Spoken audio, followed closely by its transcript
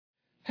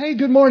Hey,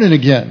 good morning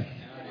again.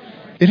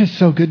 It is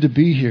so good to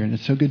be here, and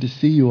it's so good to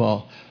see you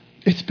all.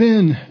 It's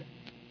been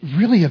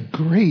really a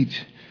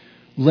great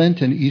Lent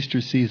and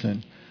Easter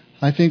season.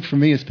 I think for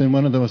me it's been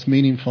one of the most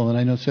meaningful, and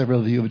I know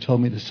several of you have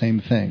told me the same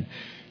thing.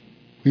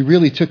 We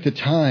really took the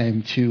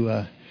time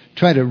to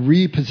try to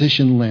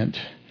reposition Lent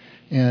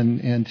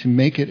and to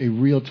make it a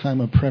real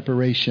time of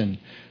preparation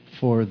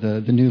for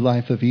the new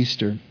life of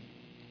Easter.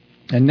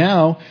 And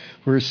now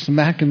we're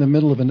smack in the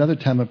middle of another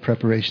time of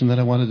preparation that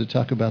I wanted to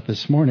talk about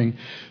this morning.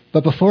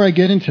 But before I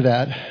get into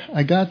that,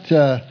 I got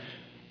a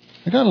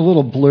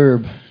little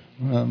blurb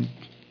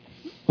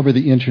over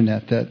the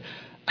internet that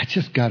I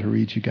just got to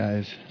read you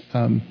guys.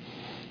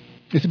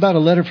 It's about a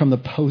letter from the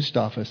post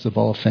office, of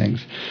all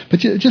things. But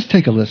just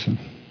take a listen.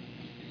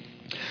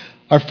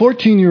 Our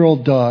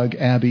 14-year-old dog,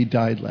 Abby,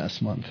 died last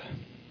month.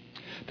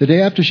 The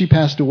day after she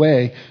passed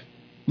away,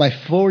 my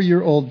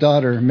 4-year-old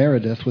daughter,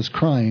 Meredith, was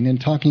crying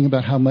and talking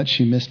about how much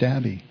she missed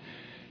Abby.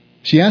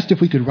 She asked if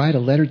we could write a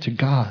letter to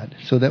God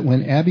so that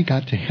when Abby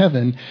got to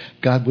heaven,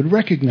 God would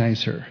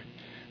recognize her.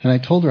 And I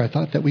told her I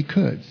thought that we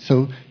could.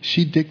 So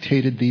she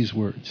dictated these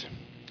words.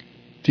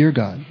 Dear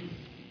God,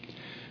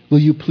 will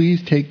you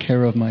please take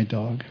care of my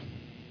dog?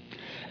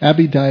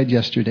 Abby died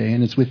yesterday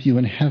and is with you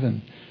in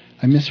heaven.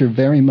 I miss her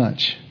very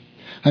much.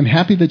 I'm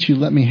happy that you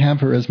let me have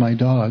her as my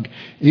dog,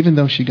 even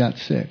though she got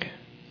sick.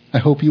 I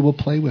hope you will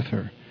play with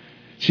her.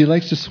 She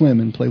likes to swim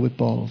and play with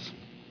balls.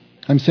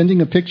 I'm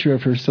sending a picture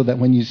of her so that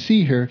when you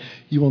see her,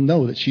 you will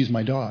know that she's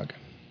my dog.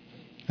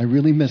 I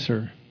really miss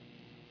her.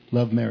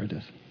 Love,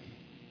 Meredith.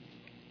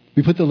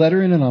 We put the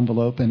letter in an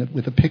envelope and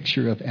with a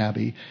picture of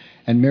Abby,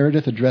 and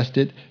Meredith addressed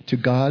it to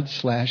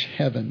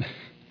God/heaven.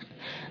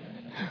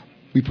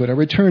 We put our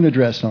return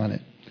address on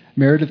it.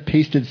 Meredith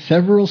pasted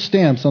several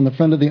stamps on the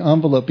front of the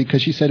envelope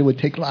because she said it would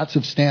take lots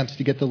of stamps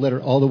to get the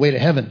letter all the way to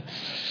heaven.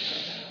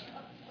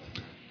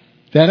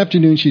 That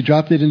afternoon, she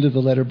dropped it into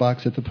the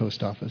letterbox at the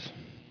post office.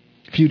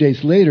 A few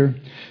days later,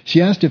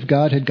 she asked if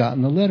God had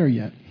gotten the letter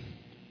yet.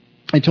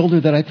 I told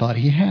her that I thought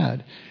he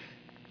had.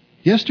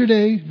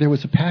 Yesterday, there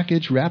was a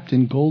package wrapped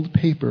in gold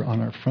paper on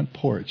our front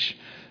porch,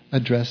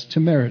 addressed to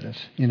Meredith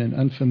in an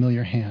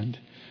unfamiliar hand.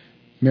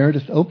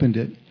 Meredith opened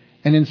it,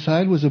 and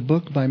inside was a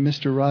book by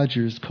Mr.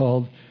 Rogers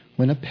called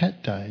When a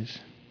Pet Dies.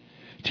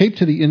 Taped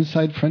to the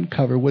inside front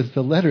cover was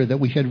the letter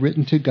that we had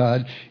written to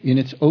God in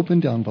its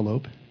opened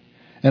envelope.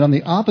 And on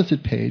the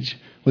opposite page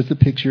was the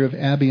picture of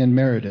Abby and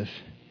Meredith.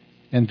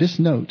 And this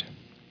note,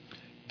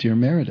 Dear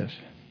Meredith,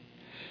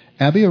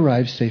 Abby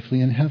arrived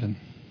safely in heaven.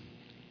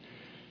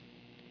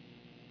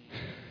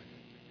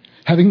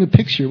 Having the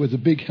picture was a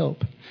big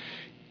help,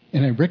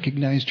 and I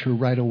recognized her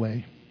right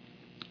away.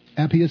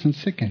 Abby isn't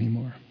sick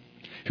anymore.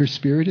 Her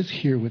spirit is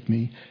here with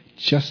me,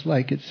 just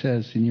like it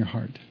says in your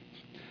heart.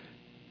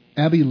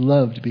 Abby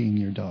loved being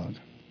your dog.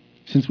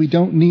 Since we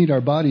don't need our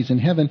bodies in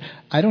heaven,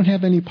 I don't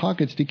have any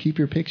pockets to keep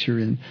your picture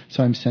in,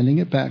 so I'm sending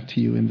it back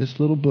to you in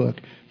this little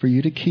book for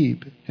you to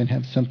keep and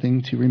have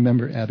something to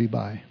remember Abby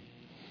by.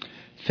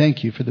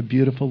 Thank you for the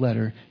beautiful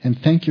letter, and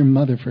thank your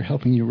mother for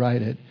helping you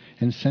write it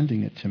and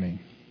sending it to me.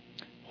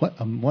 What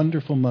a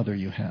wonderful mother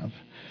you have.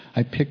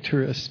 I picked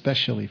her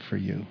especially for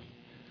you.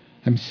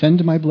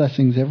 Send my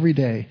blessings every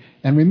day,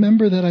 and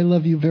remember that I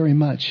love you very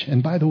much.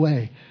 And by the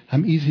way,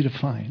 I'm easy to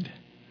find.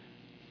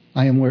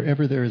 I am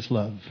wherever there is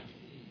love.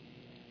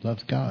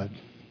 Loves God.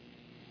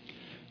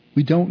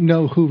 We don't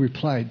know who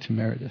replied to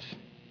Meredith,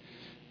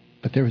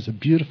 but there is a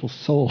beautiful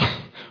soul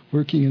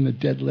working in the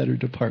dead letter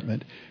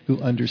department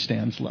who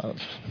understands love.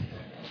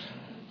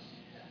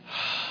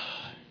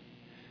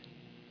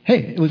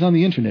 Hey, it was on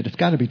the internet. It's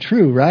got to be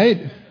true,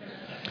 right?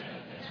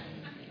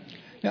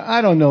 Now,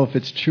 I don't know if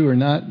it's true or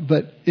not,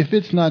 but if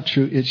it's not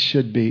true, it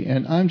should be.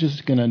 And I'm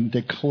just going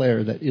to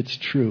declare that it's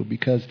true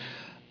because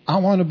I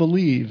want to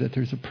believe that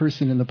there's a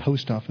person in the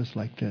post office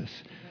like this,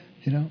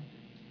 you know?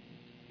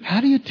 How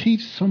do you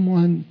teach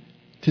someone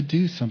to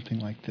do something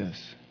like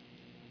this?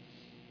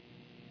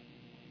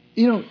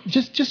 You know,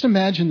 just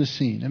imagine the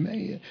scene.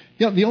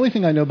 You know, the only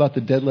thing I know about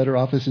the dead letter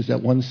office is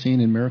that one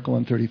scene in Miracle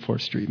on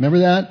 34th Street. Remember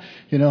that?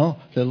 You know,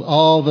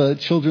 all the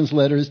children's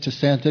letters to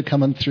Santa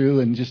coming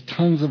through and just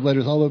tons of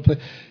letters all over the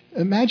place.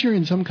 Imagine you're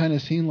in some kind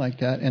of scene like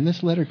that, and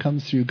this letter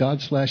comes through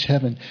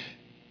God/heaven.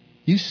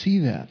 You see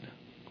that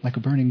like a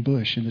burning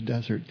bush in the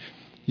desert.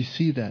 You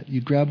see that.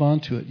 You grab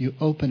onto it. You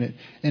open it.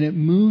 And it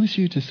moves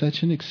you to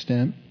such an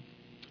extent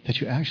that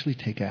you actually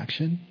take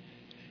action.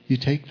 You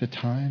take the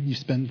time. You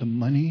spend the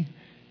money.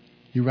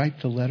 You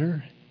write the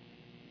letter.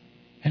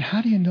 And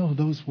how do you know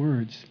those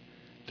words?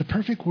 The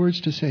perfect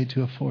words to say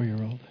to a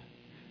 4-year-old.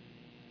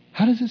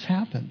 How does this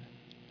happen?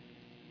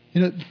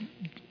 You know,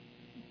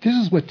 this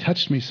is what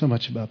touched me so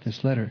much about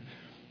this letter.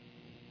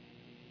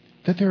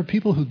 That there are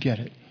people who get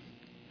it.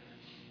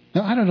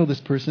 Now, I don't know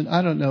this person.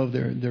 I don't know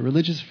their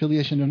religious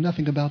affiliation. I know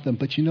nothing about them.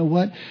 But you know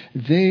what?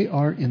 They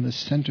are in the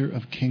center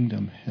of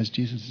kingdom, as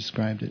Jesus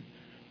described it.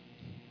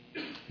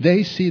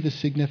 They see the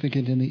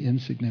significant in the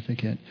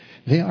insignificant.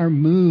 They are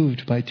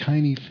moved by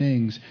tiny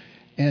things.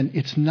 And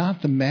it's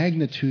not the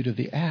magnitude of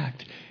the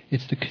act.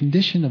 It's the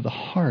condition of the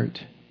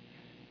heart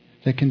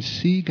that can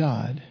see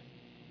God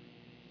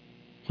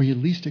where you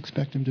least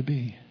expect him to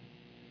be.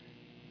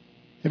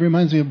 It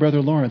reminds me of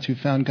Brother Lawrence, who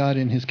found God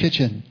in his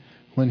kitchen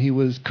when he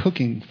was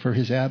cooking for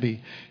his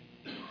abbey.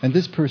 And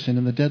this person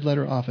in the dead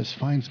letter office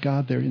finds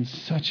God there in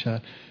such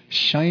a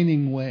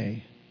shining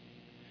way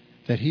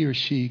that he or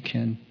she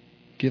can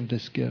give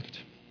this gift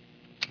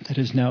that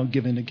is now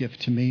given a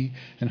gift to me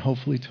and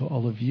hopefully to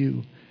all of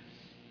you.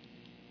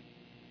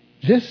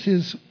 This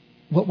is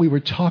what we were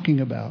talking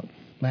about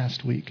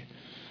last week.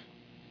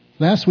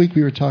 Last week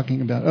we were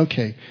talking about,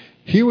 okay,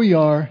 here we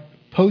are,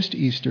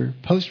 post-Easter,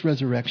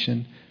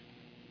 post-resurrection.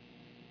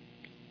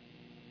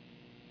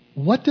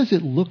 What does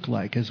it look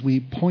like as we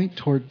point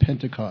toward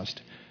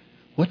Pentecost?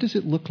 What does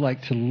it look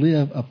like to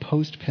live a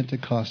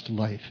post-Pentecost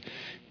life?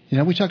 You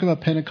know, we talk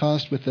about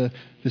Pentecost with the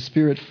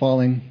Spirit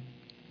falling,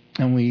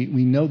 and we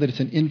know that it's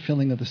an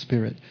infilling of the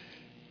Spirit.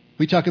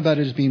 We talk about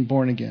it as being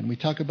born again. We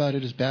talk about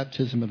it as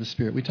baptism of the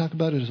Spirit. We talk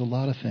about it as a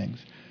lot of things.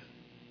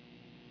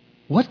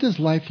 What does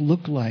life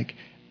look like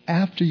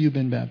after you've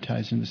been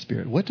baptized in the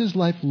Spirit? What does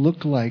life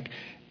look like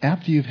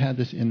after you've had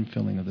this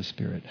infilling of the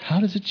Spirit?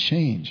 How does it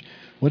change?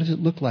 What does it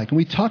look like? And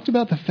we talked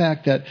about the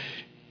fact that,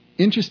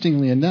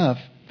 interestingly enough,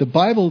 the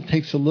Bible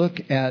takes a look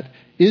at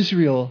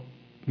Israel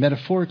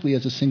metaphorically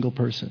as a single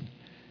person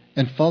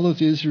and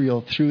follows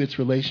Israel through its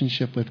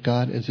relationship with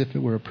God as if it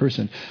were a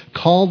person.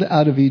 Called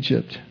out of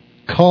Egypt,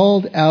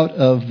 called out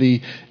of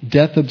the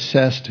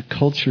death-obsessed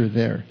culture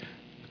there,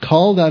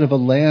 called out of a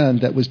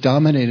land that was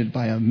dominated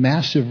by a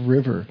massive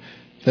river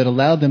that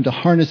allowed them to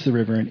harness the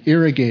river and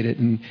irrigate it,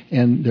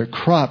 and their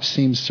crops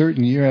seemed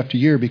certain year after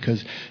year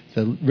because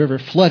the river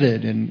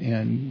flooded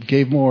and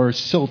gave more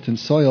silt and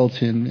soil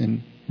to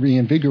and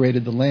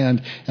reinvigorated the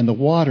land, and the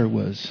water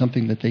was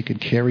something that they could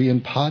carry in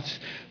pots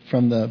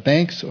from the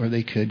banks, or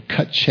they could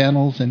cut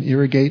channels and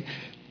irrigate.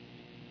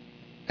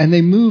 And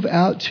they move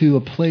out to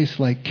a place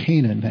like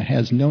Canaan that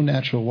has no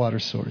natural water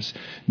source,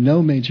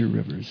 no major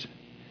rivers.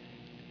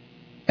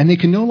 And they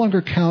can no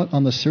longer count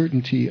on the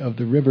certainty of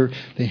the river.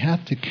 They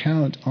have to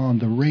count on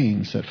the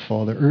rains that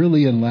fall, the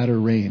early and latter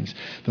rains,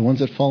 the ones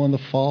that fall in the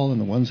fall and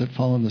the ones that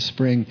fall in the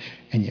spring.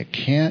 And you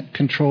can't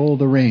control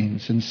the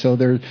rains. And so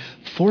they're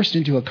forced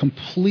into a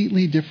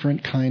completely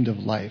different kind of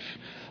life,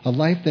 a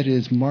life that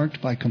is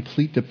marked by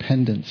complete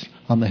dependence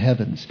on the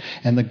heavens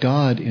and the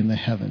God in the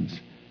heavens.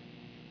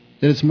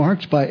 That is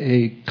marked by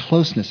a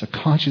closeness, a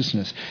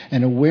consciousness,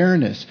 an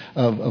awareness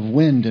of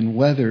wind and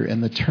weather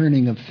and the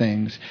turning of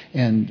things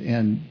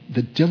and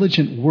the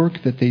diligent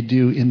work that they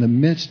do in the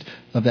midst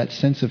of that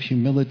sense of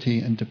humility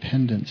and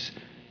dependence.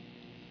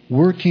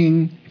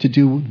 Working to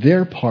do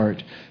their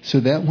part so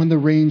that when the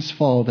rains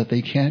fall that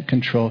they can't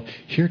control,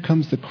 here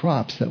comes the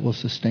crops that will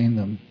sustain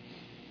them.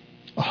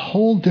 A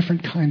whole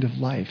different kind of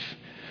life.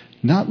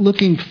 Not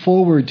looking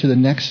forward to the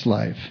next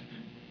life.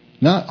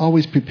 Not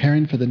always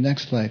preparing for the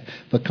next life,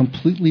 but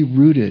completely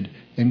rooted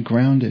and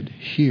grounded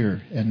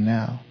here and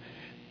now.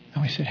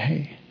 And we said,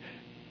 hey,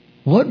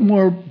 what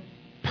more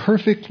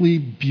perfectly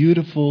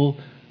beautiful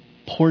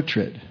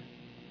portrait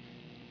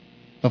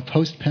of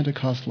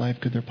post-Pentecost life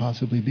could there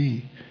possibly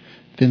be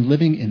than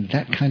living in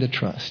that kind of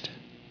trust,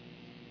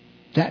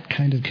 that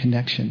kind of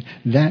connection,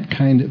 that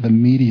kind of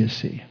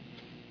immediacy?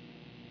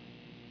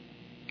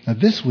 Now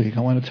this week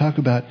I want to talk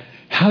about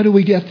how do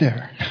we get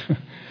there?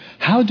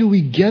 How do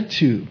we get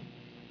to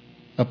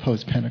a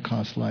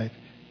post-Pentecost life?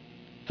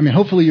 I mean,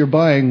 hopefully you're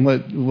buying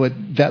what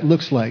that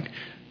looks like,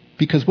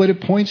 because what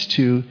it points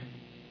to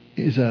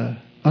is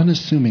a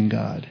unassuming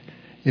God.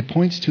 It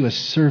points to a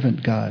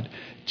servant God.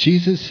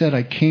 Jesus said,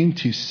 I came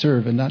to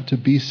serve and not to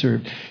be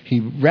served. He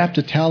wrapped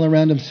a towel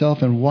around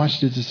himself and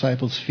washed his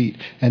disciples' feet.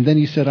 And then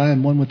he said, I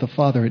am one with the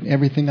Father, and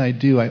everything I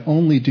do, I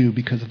only do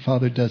because the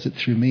Father does it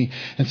through me.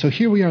 And so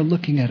here we are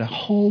looking at a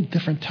whole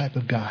different type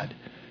of God.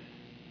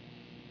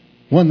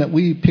 One that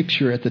we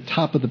picture at the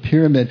top of the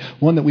pyramid,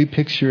 one that we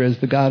picture as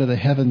the God of the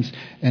heavens,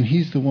 and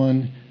he's the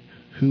one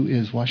who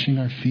is washing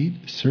our feet,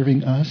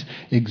 serving us,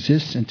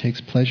 exists and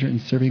takes pleasure in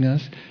serving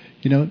us.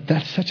 You know,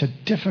 that's such a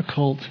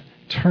difficult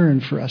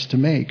turn for us to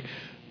make,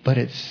 but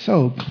it's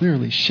so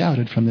clearly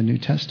shouted from the New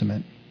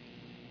Testament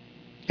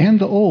and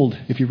the Old,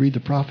 if you read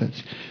the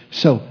prophets.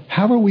 So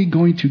how are we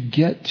going to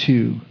get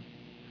to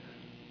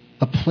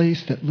a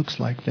place that looks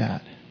like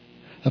that?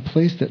 A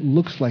place that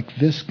looks like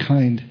this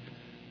kind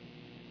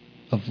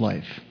of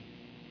life?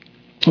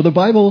 Well, the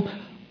Bible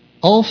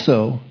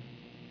also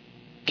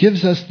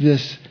gives us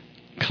this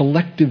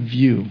collective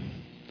view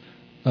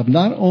of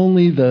not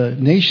only the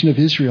nation of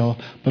Israel,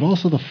 but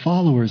also the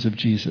followers of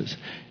Jesus.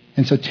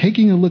 And so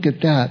taking a look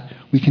at that,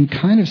 we can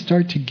kind of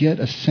start to get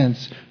a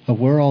sense of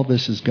where all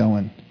this is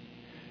going.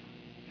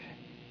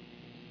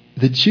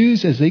 The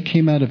Jews, as they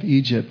came out of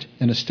Egypt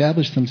and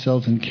established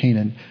themselves in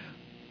Canaan,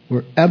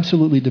 were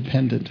absolutely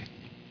dependent.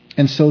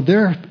 And so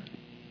their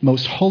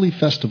most holy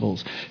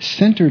festivals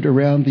centered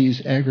around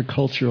these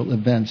agricultural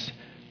events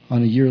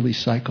on a yearly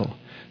cycle.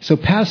 So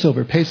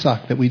Passover,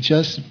 Pesach, that we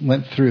just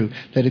went through,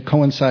 that it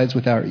coincides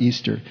with our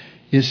Easter,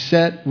 is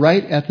set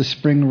right at the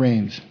spring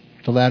rains,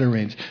 the latter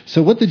rains.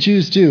 So what the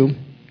Jews do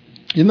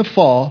in the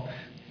fall,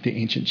 the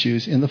ancient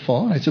Jews in the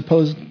fall, and I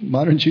suppose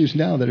modern Jews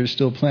now that are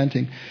still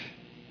planting.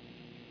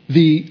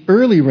 The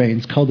early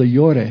rains, called the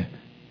yore,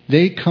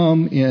 they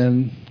come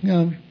in,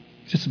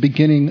 just the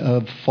beginning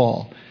of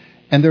fall.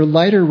 And they're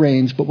lighter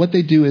rains, but what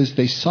they do is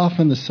they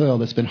soften the soil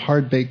that's been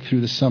hard-baked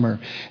through the summer,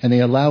 and they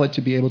allow it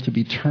to be able to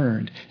be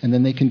turned. And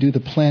then they can do the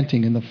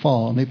planting in the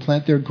fall. And they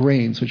plant their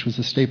grains, which was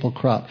a staple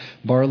crop,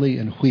 barley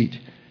and wheat.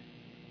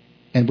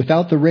 And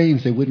without the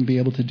rains, they wouldn't be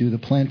able to do the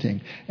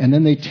planting. And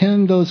then they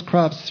tend those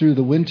crops through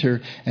the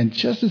winter, and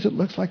just as it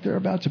looks like they're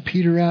about to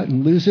peter out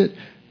and lose it,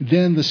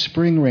 then the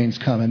spring rains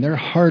come, and they're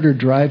harder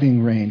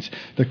driving rains.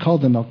 They're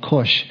called the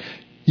melkosh.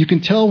 You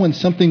can tell when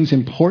something's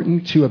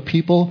important to a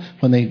people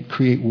when they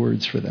create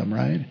words for them,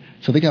 right?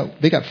 So they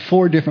got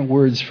 4 different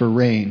words for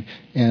rain.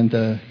 And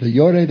the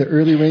yore, the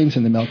early rains,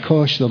 and the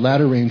melkosh, the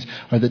latter rains,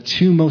 are the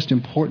 2 most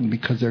important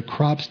because their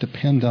crops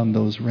depend on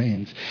those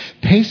rains.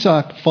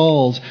 Pesach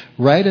falls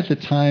right at the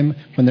time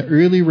when the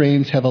early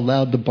rains have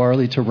allowed the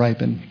barley to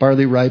ripen.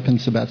 Barley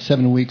ripens about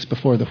 7 weeks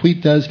before the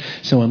wheat does.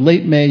 So in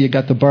late May, you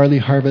got the barley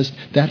harvest.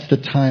 That's the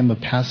time of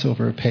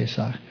Passover or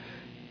Pesach.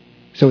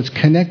 So it's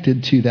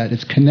connected to that.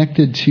 It's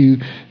connected to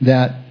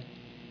that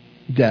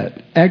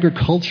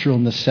agricultural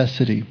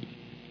necessity.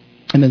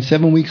 And then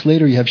 7 weeks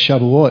later, you have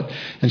Shavu'ot.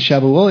 And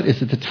Shavu'ot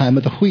is at the time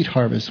of the wheat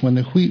harvest, when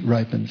the wheat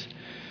ripens.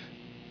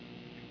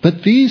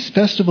 But these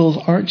festivals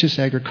aren't just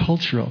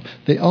agricultural.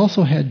 They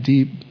also had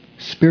deep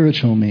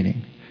spiritual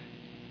meaning.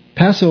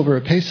 Passover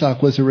or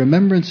Pesach was a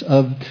remembrance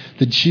of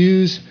the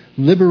Jews'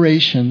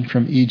 liberation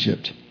from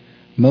Egypt.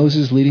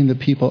 Moses leading the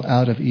people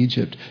out of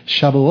Egypt.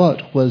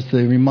 Shavuot was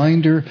the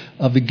reminder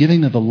of the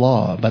giving of the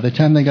law. By the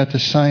time they got to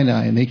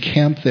Sinai and they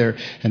camped there,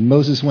 and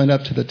Moses went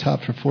up to the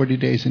top for 40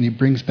 days and he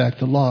brings back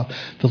the law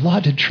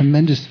did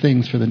tremendous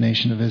things for the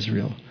nation of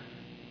Israel.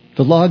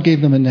 The law gave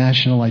them a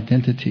national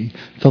identity.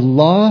 The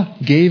law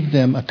gave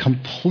them a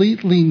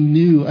completely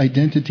new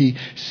identity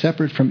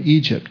separate from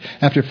Egypt.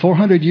 After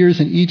 400 years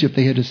in Egypt,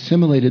 they had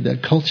assimilated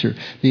that culture.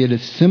 They had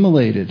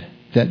assimilated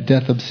that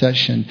death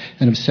obsession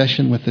and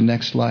obsession with the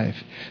next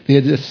life. They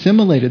had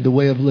assimilated the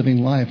way of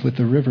living life with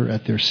the river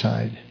at their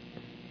side.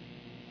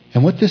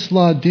 And what this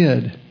law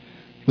did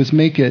was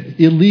make it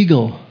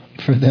illegal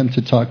for them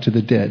to talk to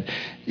the dead,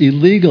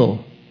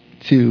 illegal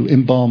to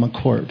embalm a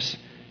corpse.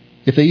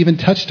 If they even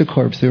touched a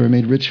corpse, they were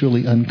made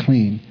ritually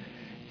unclean.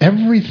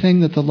 Everything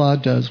that the law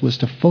does was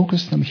to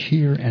focus them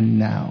here and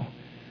now,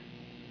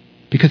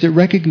 because it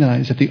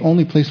recognized that the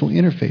only place we'll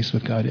interface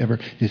with God ever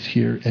is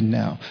here and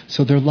now.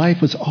 So their life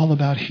was all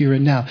about here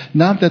and now.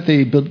 Not that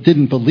they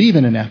didn't believe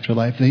in an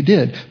afterlife. They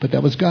did, but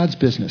that was God's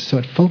business. So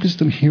it focused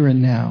them here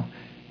and now.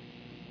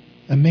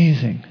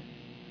 Amazing.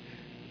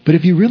 But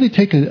if you really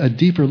take a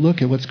deeper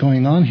look at what's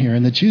going on here,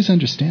 and the Jews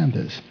understand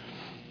this,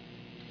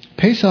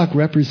 Pesach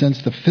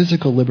represents the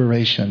physical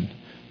liberation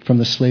from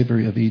the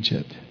slavery of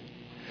Egypt.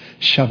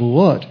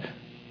 Shavuot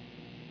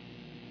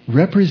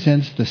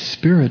represents the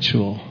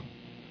spiritual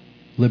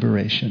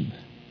liberation.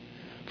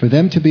 For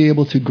them to be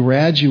able to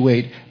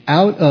graduate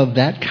out of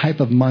that type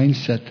of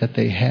mindset that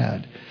they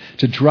had,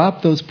 to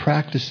drop those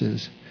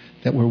practices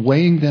that were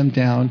weighing them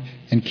down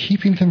and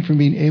keeping them from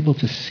being able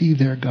to see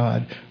their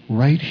God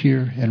right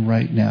here and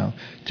right now,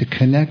 to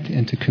connect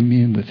and to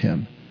commune with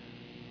Him.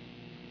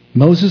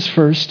 Moses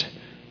first,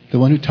 the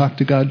one who talked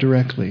to God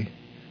directly.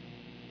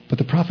 But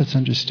the prophets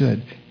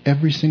understood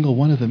every single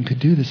one of them could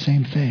do the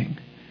same thing.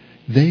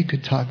 They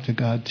could talk to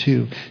God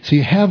too. So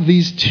you have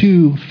these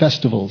 2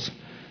 festivals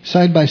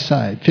side by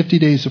side, 50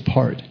 days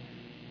apart.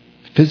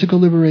 Physical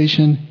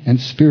liberation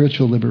and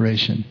spiritual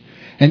liberation.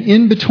 And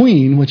in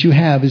between, what you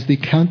have is the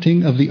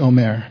counting of the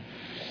ha-omer.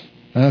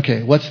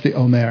 Okay, what's the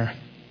ha-omer?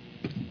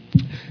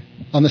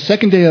 On the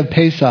second day of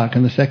Pesach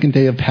and the second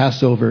day of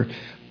Passover,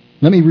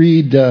 let me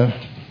read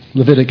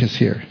Leviticus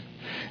here.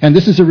 And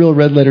this is a real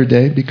red letter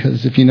day,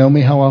 because if you know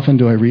me, how often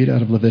do I read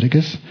out of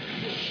Leviticus?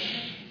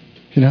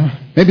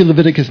 Maybe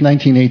Leviticus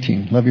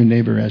 19:18, love your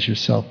neighbor as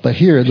yourself. But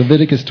here,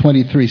 Leviticus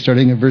 23,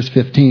 starting at verse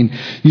 15,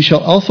 you shall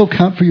also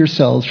count for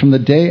yourselves from the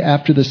day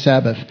after the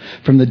Sabbath,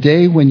 from the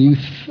day when you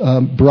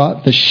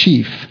brought the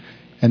sheaf,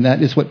 and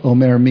that is what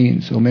ha-omer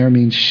means. Ha-omer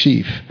means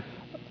sheaf,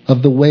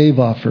 of the wave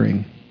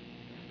offering.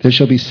 There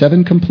shall be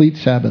 7 complete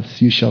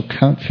Sabbaths. You shall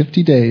count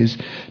 50 days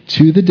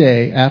to the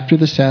day after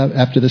the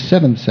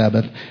 7th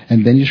Sabbath,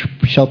 and then you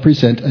shall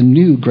present a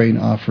new grain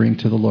offering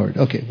to the Lord.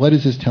 Okay, what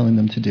is this telling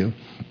them to do?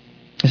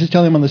 This is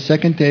telling them on the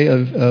second day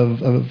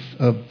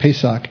of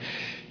Pesach,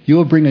 you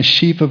will bring a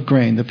sheaf of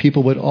grain. The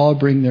people would all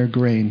bring their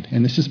grain.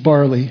 And this is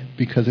barley,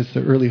 because it's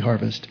the early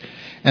harvest.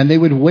 And they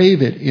would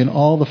wave it in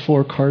all the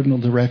 4 cardinal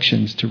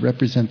directions to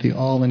represent the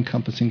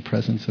all-encompassing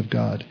presence of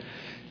God.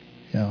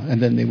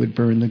 And then they would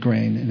burn the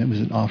grain, and it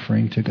was an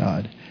offering to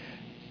God.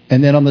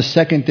 And then on the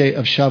second day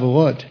of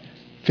Shavuot,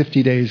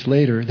 50 days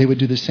later, they would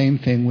do the same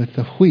thing with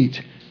the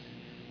wheat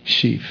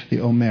sheaf, the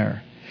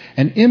ha-omer.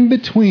 And in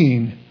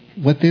between,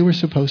 what they were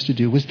supposed to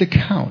do was to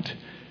count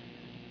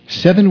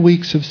 7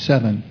 weeks of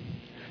 7.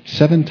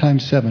 7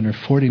 times 7 are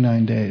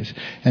 49 days.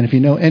 And if you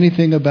know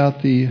anything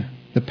about the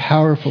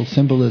powerful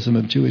symbolism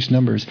of Jewish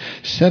numbers,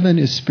 7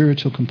 is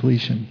spiritual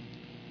completion.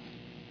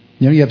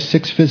 You have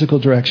 6 physical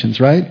directions,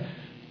 right?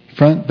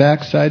 Front,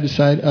 back, side to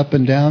side, up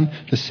and down.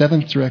 The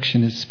 7th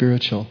direction is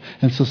spiritual.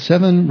 And so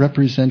 7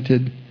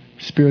 represented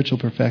spiritual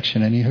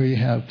perfection. And here you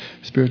have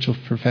spiritual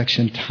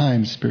perfection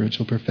times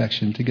spiritual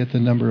perfection to get the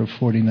number of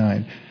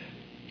 49.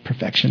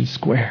 Perfection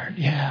squared.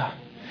 Yeah.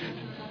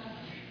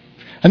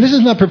 And this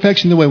is not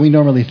perfection the way we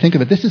normally think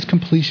of it. This is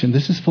completion.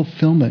 This is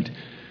fulfillment.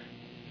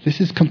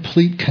 This is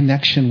complete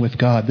connection with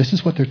God. This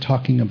is what they're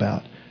talking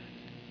about.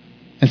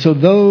 And so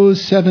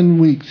those 7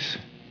 weeks,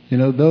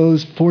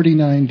 those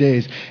 49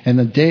 days, and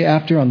the day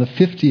after, on the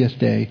 50th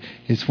day,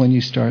 is when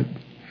you start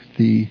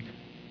the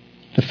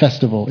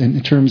festival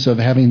in terms of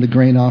having the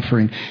grain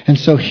offering. And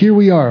so here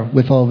we are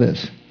with all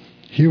this.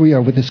 Here we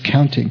are with this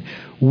counting.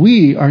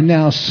 We are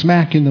now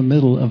smack in the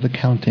middle of the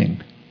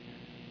counting.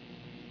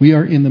 We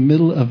are in the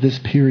middle of this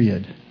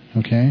period.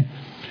 Okay?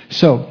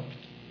 So,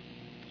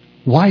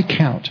 why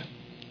count?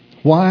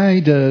 Why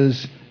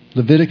does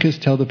Leviticus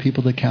tell the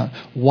people to count?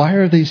 Why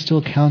are they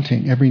still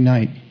counting every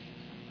night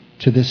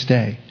to this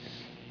day?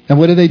 And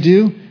what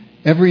do?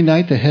 Every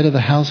night the head of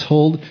the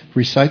household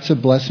recites a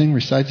blessing,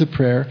 recites a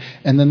prayer,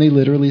 and then they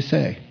literally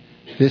say,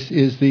 this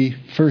is the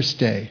first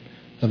day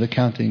of the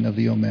counting of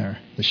the Omer.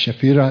 The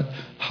sefirat,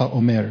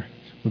 ha-omer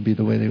would be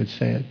the way they would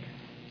say it.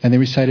 And they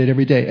recite it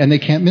every day. And they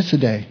can't miss a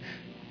day.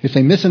 If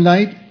they miss a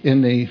night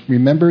and they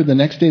remember the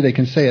next day, they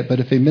can say it. But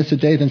if they miss a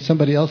day, then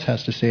somebody else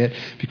has to say it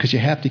because you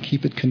have to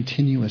keep it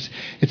continuous.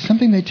 It's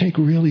something they take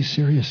really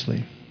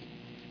seriously.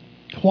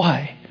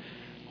 Why?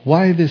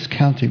 Why this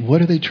counting?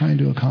 What are they trying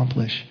to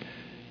accomplish?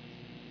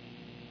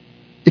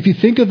 If you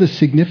think of the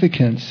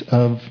significance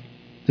of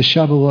the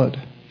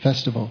Shavu'ot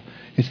festival,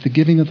 it's the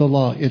giving of the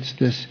law. It's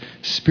this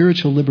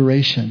spiritual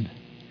liberation.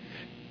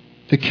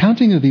 The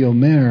counting of the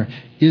Omer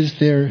is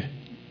their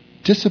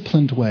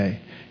disciplined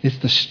way. It's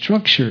the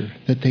structure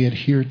that they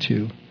adhere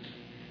to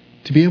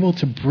be able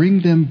to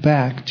bring them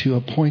back to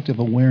a point of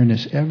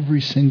awareness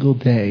every single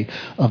day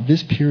of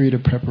this period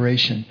of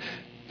preparation.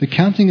 The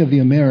counting of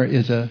the Omer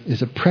is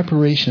a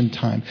preparation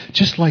time,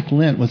 just like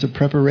Lent was a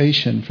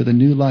preparation for the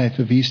new life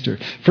of Easter.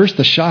 First,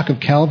 the shock of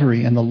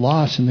Calvary and the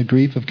loss and the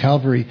grief of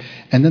Calvary,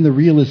 and then the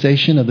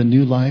realization of the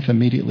new life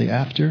immediately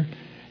after.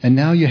 And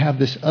now you have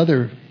this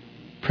other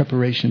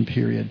preparation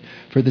period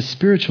for the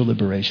spiritual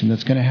liberation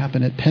that's going to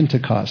happen at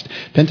Pentecost.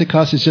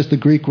 Pentecost is just the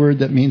Greek word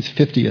that means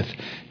 50th.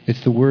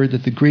 It's the word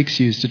that the Greeks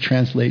used to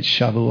translate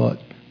Shavuot.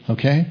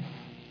 Okay?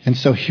 And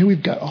so here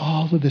we've got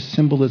all of this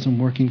symbolism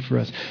working for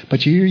us.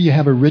 But here you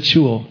have a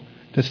ritual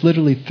that's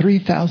literally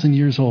 3,000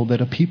 years old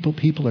that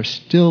people are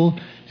still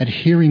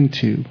adhering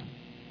to.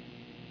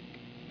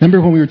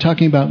 Remember when we were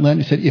talking about Lent,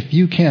 we said, if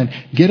you can,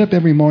 get up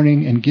every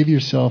morning and give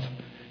yourself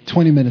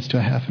 20 minutes to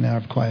a half an hour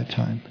of quiet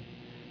time.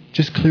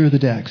 Just clear the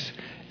decks.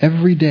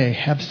 Every day,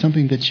 have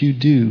something that you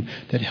do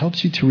that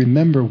helps you to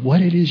remember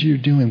what it is you're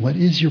doing, what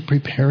it is you're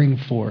preparing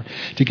for,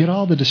 to get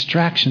all the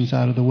distractions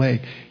out of the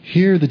way.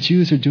 Here, the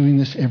Jews are doing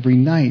this every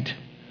night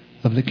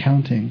of the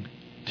counting,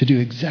 to do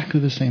exactly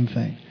the same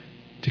thing,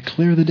 to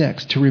clear the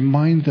decks, to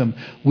remind them,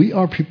 we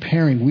are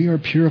preparing, we are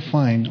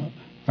purifying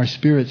our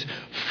spirits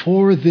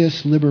for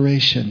this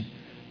liberation,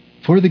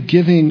 for the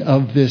giving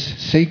of this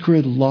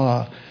sacred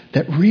law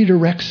that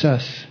redirects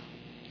us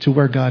to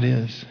where God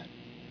is.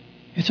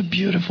 It's a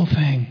beautiful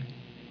thing.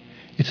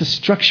 It's a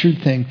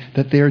structured thing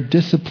that they are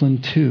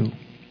disciplined to.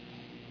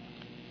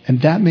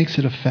 And that makes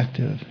it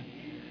effective.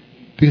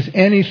 Because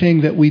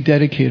anything that we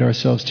dedicate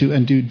ourselves to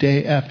and do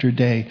day after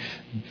day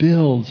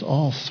builds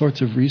all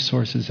sorts of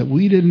resources that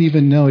we didn't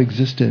even know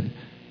existed.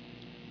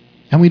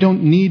 And we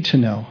don't need to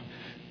know.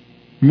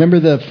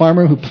 Remember the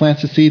farmer who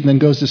plants a seed and then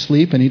goes to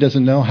sleep and he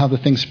doesn't know how the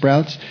thing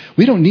sprouts?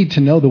 We don't need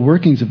to know the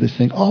workings of this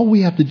thing. All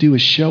we have to do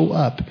is show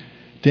up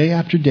day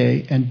after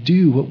day and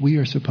do what we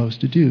are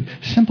supposed to do.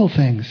 Simple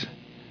things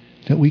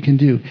that we can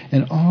do.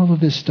 And all of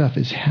this stuff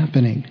is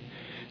happening.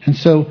 And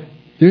so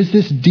there's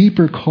this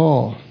deeper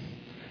call,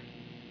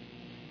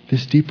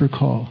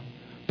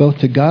 both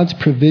to God's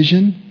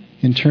provision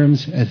in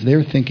terms, as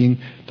they're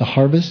thinking, the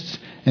harvests,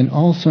 and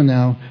also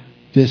now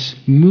this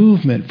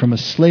movement from a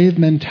slave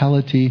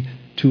mentality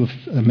to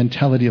a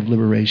mentality of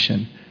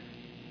liberation.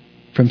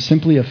 From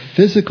simply a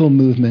physical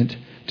movement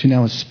to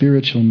now a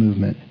spiritual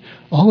movement.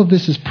 All of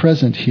this is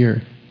present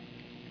here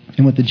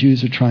in what the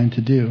Jews are trying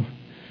to do.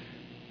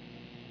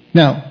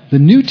 Now, the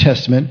New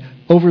Testament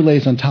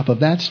overlays on top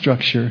of that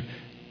structure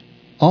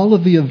all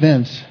of the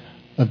events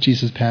of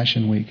Jesus'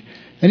 Passion Week,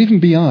 and even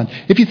beyond.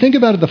 If you think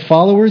about it, the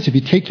followers, if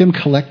you take them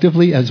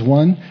collectively as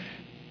one,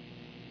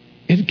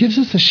 it gives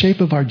us the shape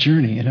of our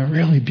journey in a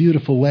really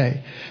beautiful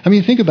way. I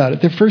mean, think about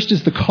it. The first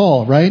is the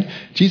call, right?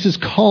 Jesus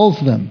calls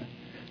them,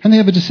 and they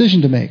have a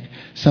decision to make.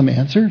 Some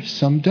answer,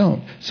 some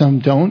don't. Some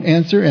don't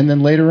answer, and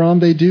then later on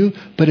they do.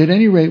 But at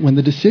any rate, when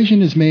the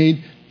decision is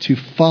made to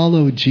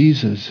follow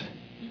Jesus,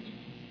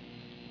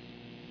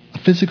 a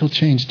physical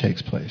change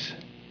takes place.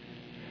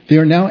 They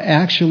are now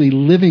actually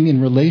living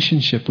in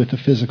relationship with the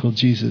physical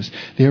Jesus.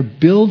 They are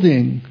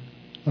building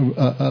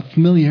a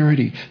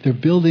familiarity. They're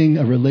building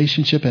a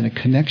relationship and a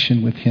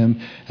connection with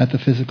Him at the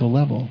physical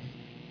level.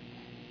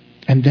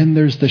 And then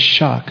there's the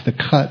shock, the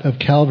cut of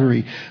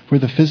Calvary, where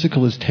the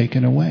physical is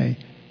taken away.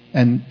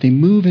 And they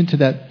move into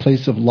that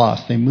place of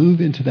loss. They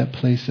move into that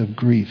place of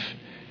grief.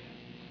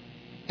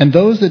 And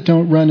those that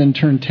don't run and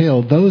turn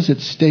tail, those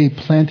that stay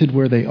planted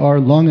where they are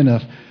long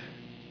enough,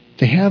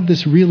 they have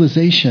this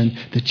realization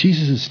that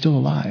Jesus is still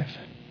alive.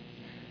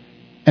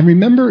 And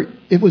remember,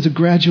 it was a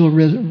gradual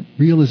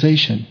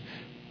realization.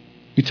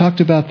 We talked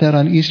about that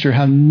on Easter,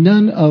 how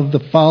none of the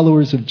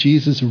followers of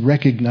Jesus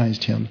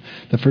recognized him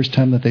the first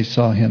time that they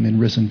saw him in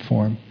risen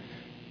form.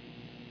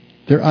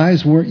 Their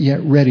eyes weren't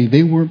yet ready.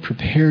 They weren't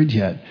prepared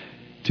yet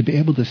to be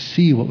able to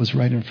see what was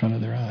right in front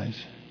of their eyes.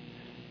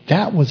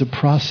 That was a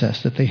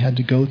process that they had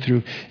to go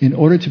through in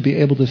order to be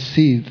able to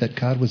see that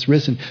God was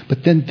risen.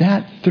 But then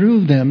that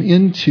threw them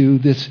into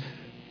this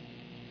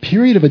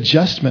period of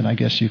adjustment, I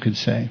guess you could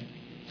say.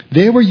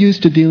 They were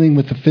used to dealing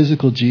with the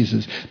physical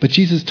Jesus, but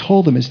Jesus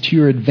told them, it's to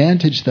your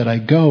advantage that I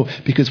go,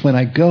 because when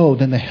I go,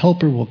 then the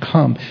Helper will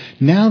come.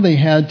 Now they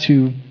had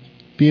to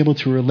be able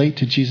to relate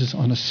to Jesus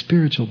on a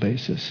spiritual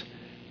basis,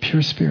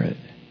 pure spirit.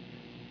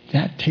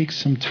 That takes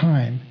some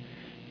time.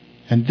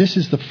 And this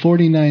is the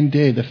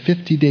 49-day, the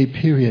 50-day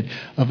period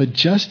of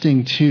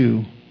adjusting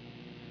to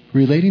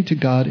relating to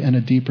God on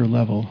a deeper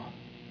level.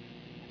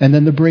 And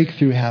then the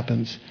breakthrough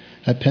happens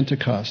at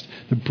Pentecost,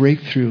 the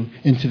breakthrough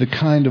into the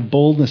kind of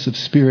boldness of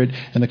spirit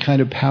and the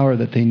kind of power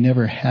that they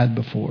never had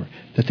before,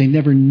 that they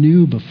never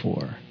knew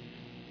before,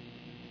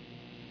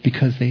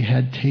 because they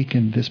had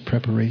taken this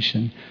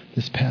preparation,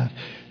 this path.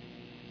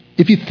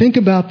 If you think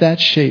about that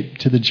shape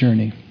to the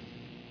journey,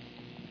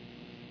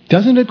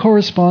 doesn't it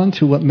correspond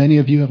to what many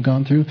of you have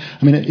gone through?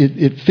 I mean,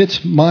 it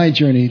fits my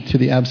journey to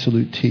the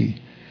absolute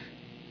T.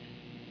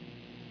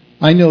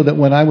 I know that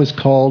when I was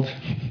called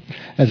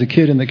as a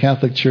kid in the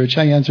Catholic Church,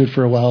 I answered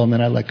for a while and then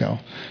I let go.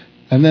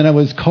 And then I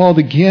was called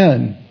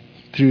again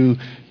through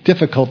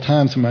difficult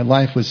times when my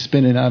life was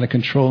spinning out of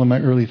control in my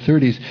early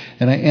 30s.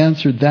 And I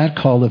answered that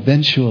call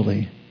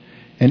eventually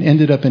and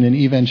ended up in an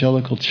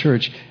evangelical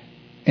church.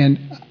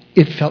 And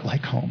it felt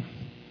like home.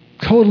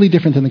 Totally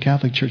different than the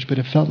Catholic Church, but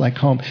it felt like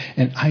home.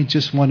 And I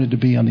just wanted to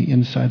be on the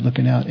inside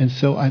looking out. And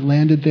so I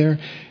landed there,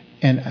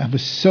 and I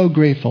was so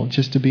grateful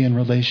just to be in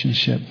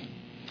relationship.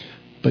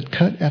 But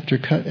cut after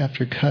cut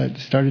after cut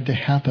started to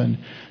happen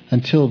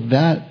until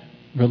that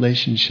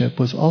relationship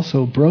was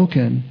also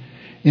broken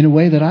in a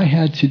way that I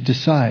had to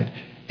decide,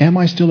 am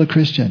I still a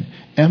Christian?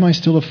 Am I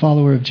still a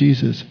follower of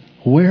Jesus?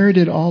 Where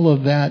did all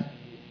of that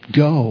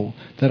go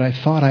that I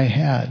thought I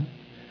had?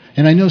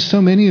 And I know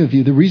so many of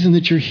you, the reason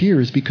that you're here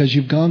is because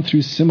you've gone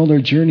through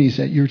similar journeys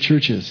at your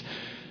churches.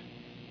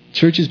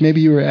 Churches maybe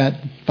you were at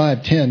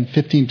 5, 10,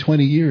 15,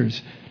 20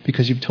 years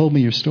because you've told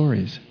me your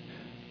stories.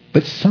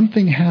 But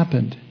something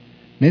happened.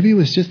 Maybe it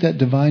was just that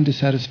divine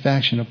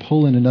dissatisfaction, a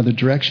pull in another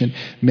direction.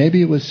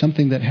 Maybe it was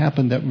something that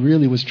happened that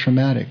really was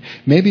traumatic.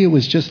 Maybe it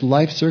was just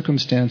life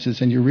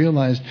circumstances and you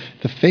realized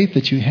the faith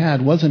that you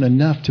had wasn't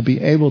enough to be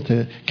able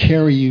to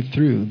carry you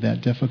through that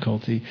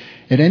difficulty.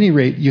 At any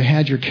rate, you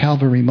had your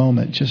Calvary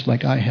moment, just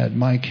like I had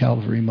my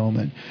Calvary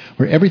moment,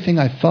 where everything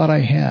I thought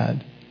I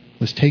had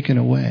was taken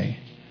away.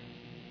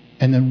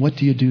 And then what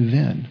do you do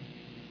then?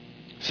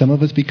 Some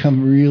of us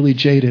become really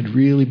jaded,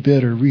 really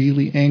bitter,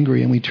 really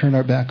angry, and we turn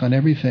our back on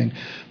everything.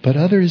 But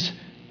others,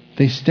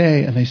 they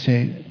stay and they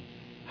say,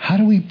 how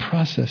do we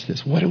process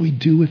this? What do we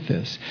do with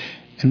this?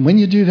 And when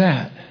you do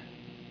that,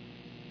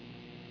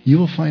 you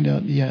will find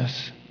out,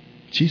 yes,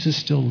 Jesus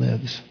still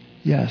lives.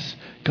 Yes,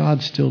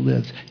 God still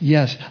lives.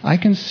 Yes, I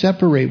can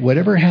separate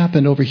whatever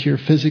happened over here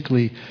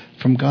physically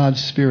from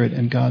God's Spirit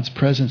and God's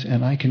presence,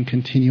 and I can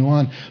continue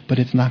on. But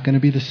it's not going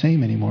to be the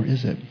same anymore,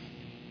 is it?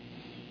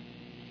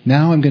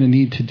 Now I'm going to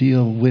need to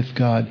deal with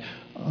God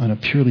on a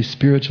purely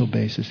spiritual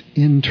basis,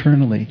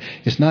 internally.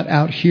 It's not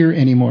out here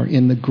anymore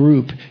in the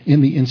group, in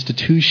the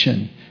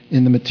institution,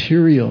 in the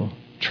material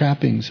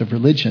trappings of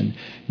religion.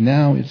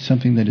 Now it's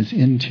something that is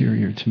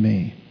interior to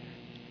me.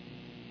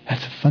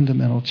 That's a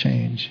fundamental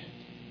change.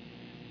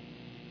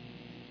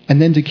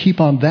 And then to keep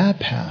on that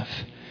path,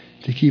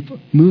 to keep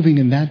moving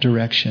in that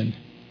direction,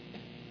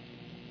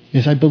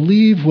 is I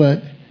believe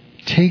what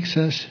takes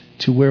us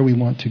to where we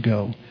want to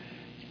go.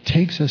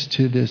 Takes us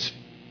to this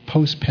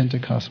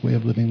post-Pentecost way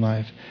of living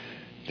life.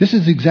 This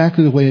is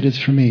exactly the way it is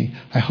for me.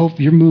 I hope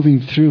you're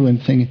moving through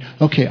and thinking,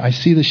 okay, I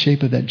see the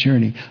shape of that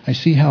journey. I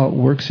see how it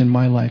works in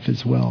my life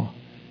as well.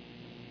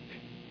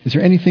 Is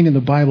there anything in the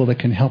Bible that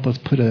can help us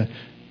put a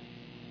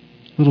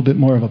little bit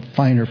more of a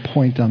finer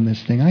point on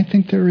this thing? I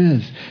think there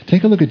is.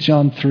 Take a look at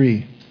John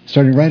 3,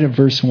 starting right at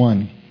verse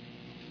 1.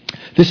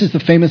 This is the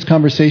famous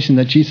conversation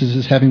that Jesus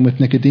is having with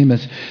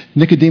Nicodemus.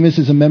 Nicodemus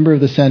is a member of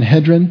the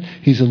Sanhedrin.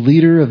 He's a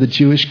leader of the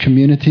Jewish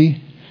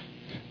community.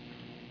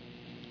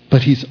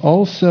 But he's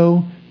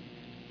also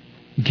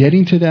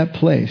getting to that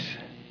place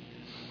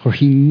where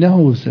he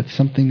knows that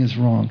something is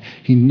wrong.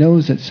 He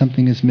knows that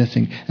something is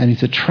missing. And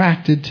he's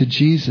attracted to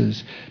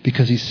Jesus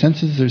because he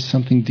senses there's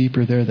something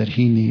deeper there that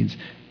he needs.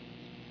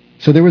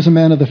 So there was a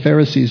man of the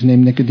Pharisees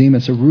named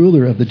Nicodemus, a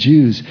ruler of the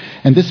Jews.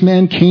 And this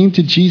man came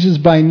to Jesus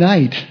by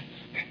night.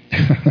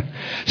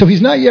 So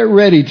he's not yet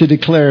ready to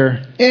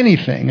declare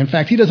anything. In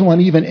fact, he doesn't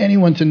want even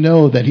anyone to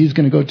know that he's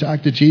going to go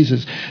talk to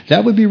Jesus.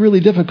 That would be really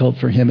difficult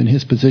for him in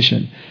his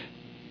position.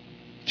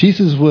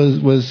 Jesus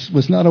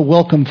was not a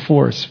welcome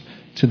force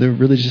to the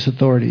religious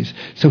authorities.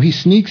 So he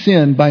sneaks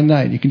in by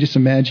night. You can just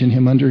imagine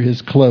him under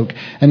his cloak.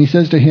 And he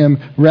says to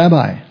him,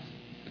 Rabbi,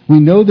 we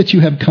know that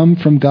you have come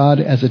from God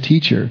as a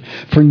teacher,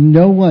 for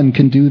no one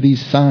can do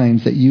these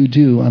signs that you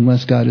do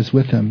unless God is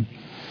with him.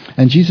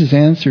 And Jesus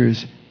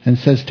answers and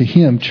says to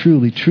him,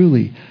 truly,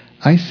 truly,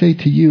 I say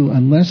to you,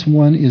 unless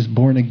one is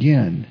born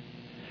again,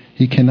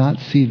 he cannot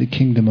see the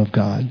kingdom of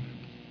God.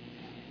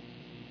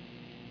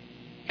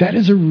 That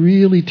is a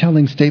really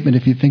telling statement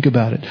if you think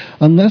about it.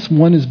 Unless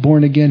one is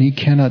born again, he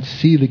cannot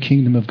see the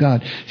kingdom of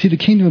God. See, the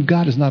kingdom of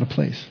God is not a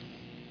place.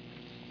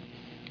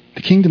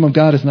 The kingdom of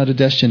God is not a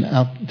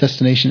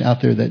destination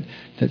out there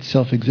that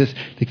self-exists.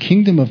 The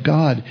kingdom of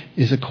God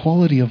is a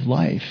quality of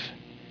life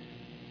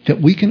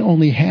that we can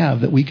only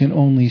have, that we can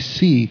only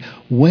see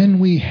when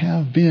we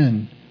have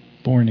been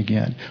born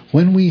again.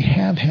 When we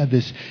have had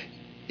this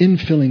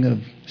infilling of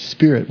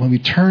Spirit, when we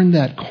turn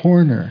that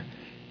corner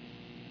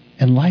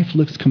and life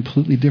looks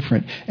completely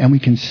different and we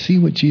can see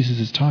what Jesus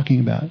is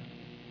talking about.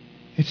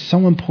 It's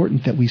so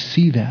important that we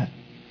see that.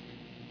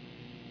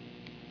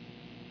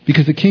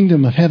 Because the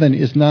kingdom of heaven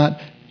is not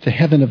the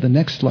heaven of the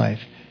next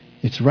life.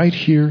 It's right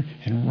here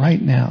and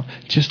right now,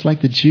 just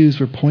like the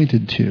Jews were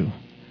pointed to.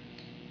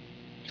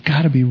 It's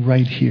got to be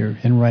right here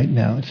and right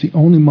now. It's the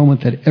only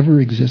moment that ever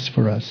exists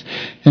for us.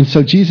 And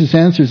so Jesus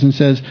answers and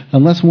says,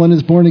 unless one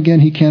is born again,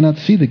 he cannot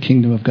see the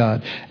kingdom of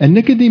God. And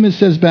Nicodemus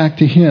says back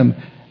to him,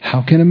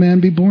 how can a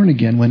man be born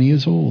again when he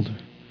is old?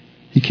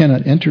 He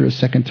cannot enter a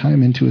second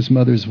time into his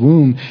mother's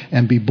womb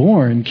and be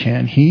born,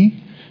 can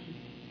he?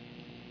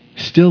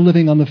 Still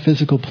living on the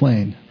physical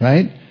plane,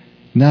 right?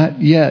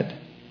 Not yet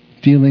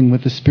dealing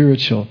with the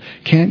spiritual.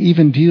 Can't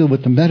even deal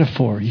with the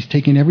metaphor. He's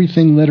taking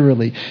everything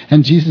literally.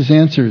 And Jesus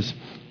answers,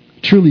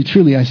 truly,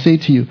 truly, I say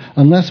to you,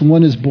 unless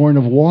one is born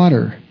of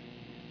water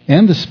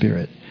and the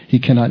Spirit, he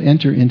cannot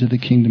enter into the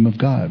kingdom of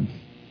God.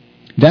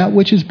 That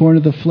which is born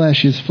of the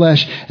flesh is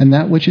flesh, and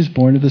that which is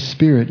born of the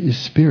Spirit is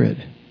spirit.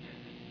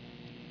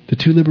 The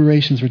two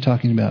liberations we're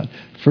talking about.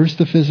 First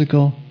the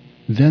physical,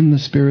 then the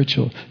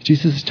spiritual.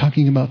 Jesus is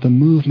talking about the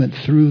movement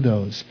through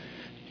those.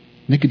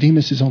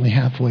 Nicodemus is only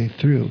halfway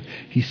through.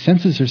 He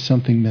senses there's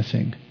something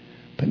missing,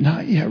 but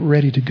not yet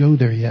ready to go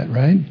there yet,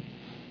 right?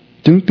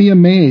 Don't be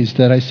amazed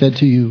that I said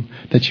to you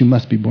that you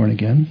must be born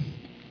again.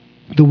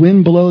 The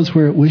wind blows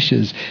where it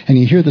wishes, and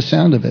you hear the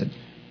sound of it,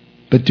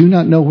 but do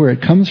not know where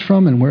it comes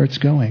from and where it's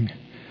going.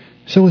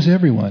 So is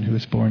everyone who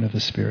is born of the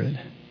Spirit.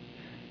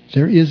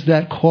 There is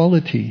that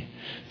quality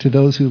to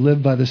those who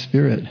live by the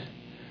Spirit.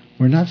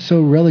 We're not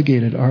so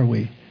relegated, are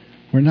we?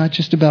 We're not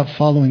just about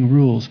following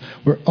rules.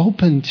 We're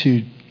open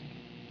to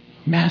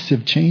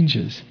massive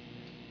changes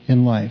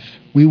in life.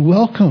 We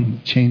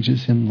welcome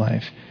changes in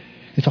life.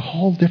 It's a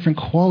whole different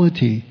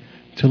quality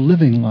to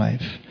living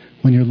life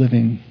when you're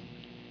living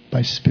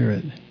by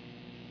Spirit.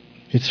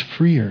 It's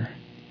freer.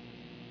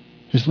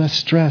 There's less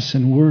stress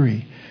and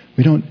worry.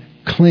 We don't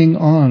cling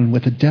on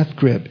with a death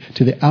grip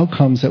to the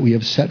outcomes that we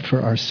have set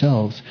for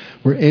ourselves.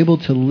 We're able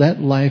to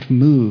let life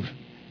move,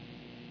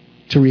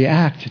 to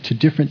react to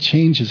different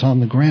changes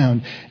on the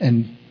ground,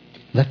 and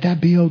let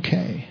that be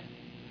okay.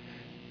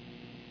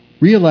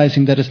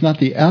 Realizing that it's not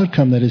the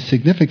outcome that is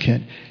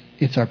significant,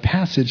 it's our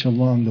passage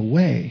along the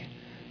way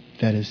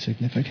that is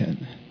significant.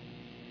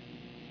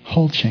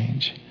 Whole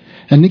change.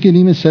 And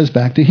Nicodemus says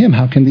back to him,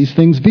 how can these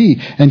things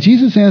be? And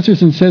Jesus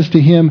answers and says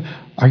to him,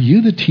 are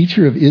you the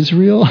teacher of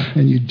Israel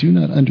and you do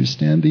not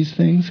understand these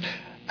things?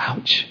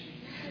 Ouch.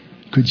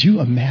 Could you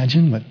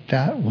imagine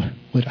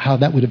how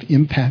that would have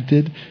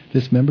impacted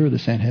this member of the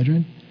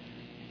Sanhedrin?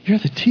 You're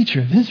the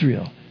teacher of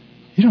Israel.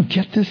 You don't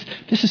get this?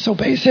 This is so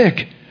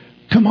basic.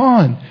 Come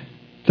on.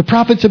 The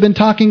prophets have been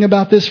talking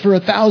about this for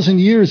 1,000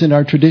 years in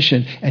our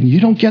tradition, and you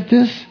don't get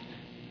this?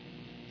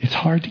 It's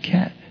hard to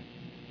get.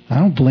 I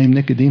don't blame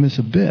Nicodemus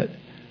a bit.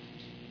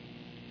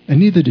 And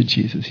neither did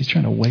Jesus. He's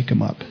trying to wake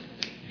him up.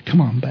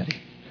 Come on, buddy.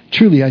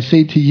 Truly, I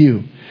say to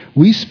you,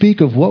 we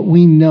speak of what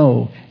we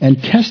know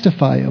and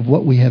testify of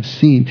what we have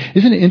seen.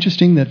 Isn't it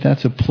interesting that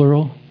that's a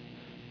plural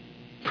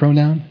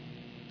pronoun?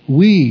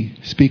 We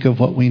speak of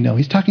what we know.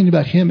 He's talking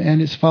about him and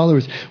his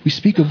followers. We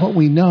speak of what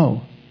we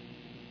know.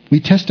 We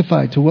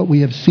testify to what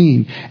we have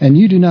seen, and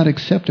you do not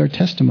accept our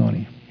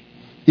testimony.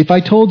 If I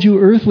told you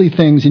earthly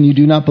things and you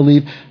do not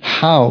believe,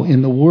 how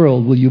in the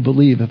world will you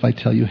believe if I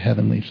tell you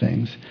heavenly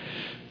things?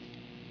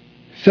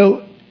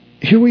 So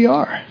here we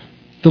are.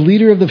 The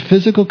leader of the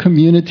physical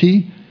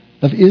community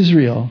of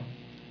Israel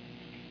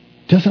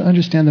doesn't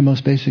understand the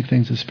most basic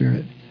things of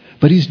Spirit,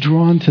 but he's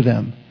drawn to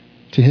them.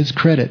 To his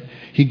credit,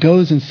 he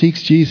goes and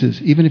seeks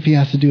Jesus, even if he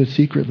has to do it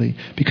secretly,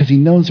 because he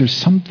knows there's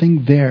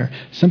something there,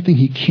 something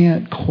he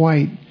can't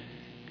quite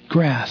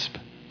grasp,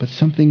 but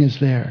something is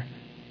there.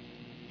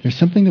 There's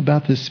something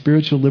about this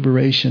spiritual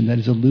liberation that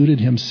has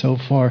eluded him so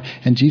far,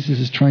 and Jesus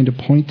is trying to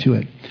point to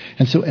it.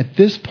 And so at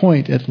this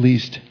point, at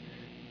least,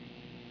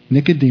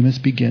 Nicodemus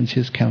begins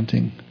his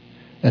counting.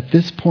 At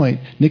this point,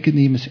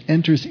 Nicodemus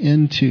enters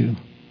into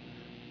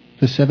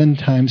the 7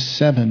 times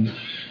 7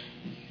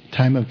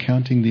 time of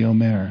counting the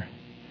ha-omer.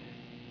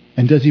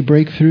 And does he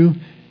break through?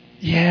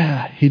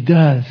 Yeah, he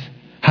does.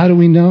 How do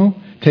we know?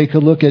 Take a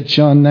look at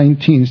John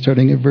 19,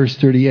 starting at verse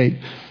 38.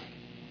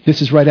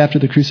 This is right after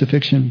the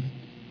crucifixion.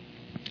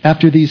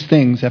 After these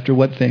things, after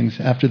what things?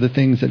 After the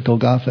things at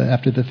Golgotha,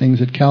 after the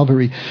things at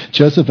Calvary,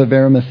 Joseph of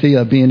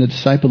Arimathea, being a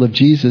disciple of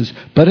Jesus,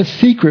 but a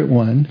secret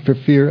one for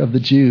fear of the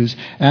Jews,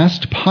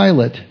 asked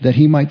Pilate that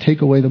he might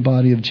take away the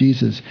body of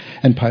Jesus,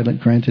 and Pilate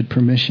granted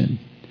permission.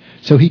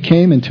 So he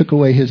came and took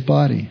away his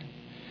body.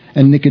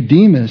 And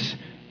Nicodemus,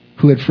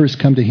 who had first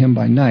come to him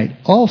by night,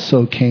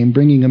 also came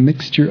bringing a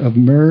mixture of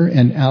myrrh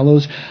and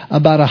aloes,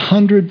 about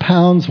 100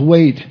 pounds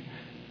weight.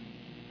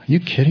 Are you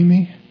kidding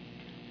me?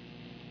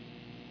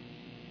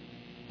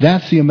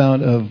 That's the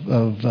amount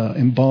of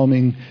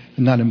embalming,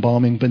 not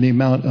embalming, but the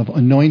amount of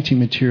anointing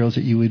materials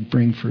that you would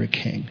bring for a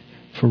king,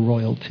 for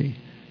royalty.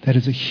 That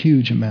is a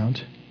huge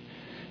amount.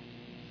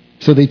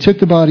 So they took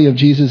the body of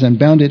Jesus and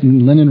bound it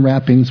in linen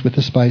wrappings with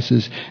the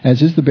spices,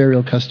 as is the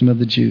burial custom of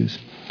the Jews.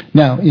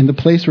 Now, in the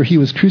place where he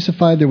was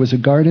crucified, there was a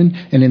garden,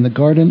 and in the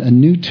garden a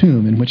new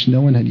tomb in which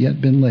no one had yet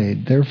been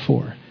laid.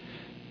 Therefore,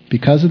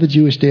 because of the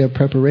Jewish day of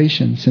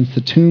preparation, since the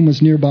tomb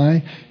was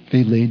nearby,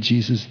 they laid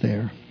Jesus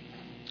there.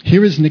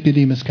 Here is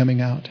Nicodemus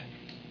coming out.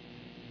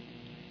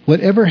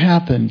 Whatever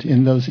happened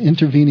in those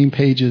intervening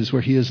pages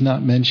where he is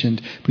not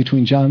mentioned,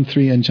 between John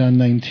 3 and John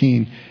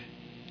 19,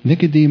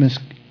 Nicodemus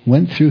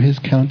went through his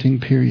counting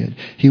period.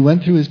 He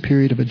went through his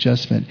period of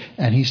adjustment,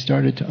 and he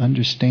started to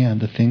understand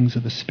the things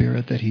of the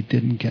Spirit that he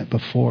didn't get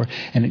before.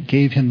 And it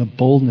gave him the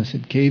boldness,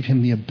 it gave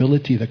him the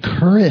ability, the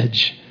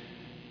courage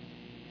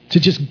to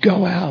just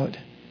go out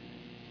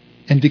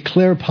and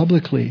declare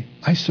publicly,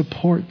 I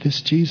support this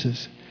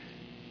Jesus.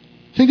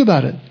 Think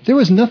about it. There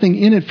was nothing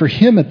in it for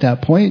him at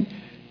that point.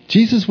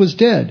 Jesus was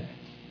dead.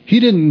 He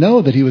didn't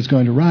know that he was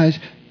going to rise.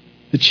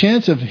 The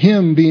chance of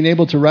him being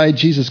able to ride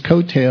Jesus'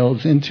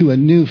 coattails into a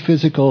new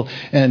physical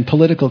and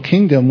political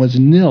kingdom was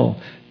nil.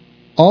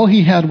 All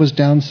he had was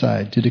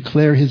downside, to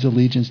declare his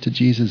allegiance to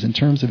Jesus in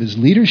terms of his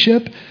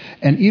leadership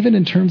and even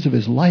in terms of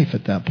his life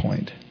at that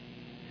point.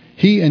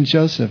 He and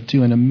Joseph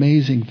do an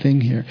amazing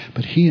thing here,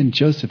 but he and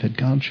Joseph had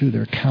gone through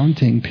their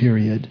counting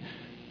period,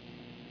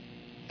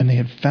 and they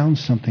had found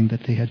something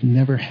that they had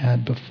never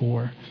had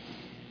before.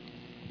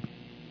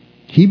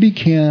 He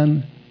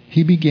began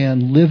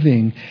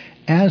living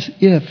as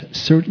if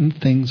certain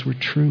things were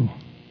true,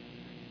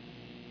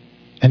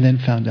 and then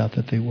found out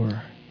that they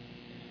were.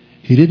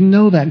 He didn't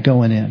know that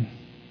going in.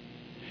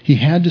 He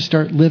had to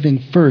start living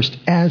first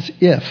as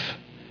if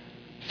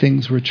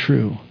things were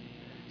true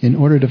in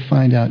order to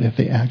find out if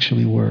they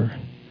actually were.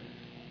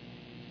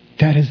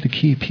 That is the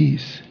key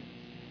piece,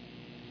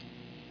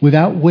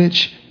 without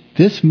which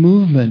this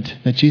movement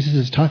that Jesus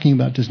is talking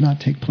about does not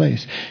take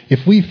place.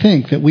 If we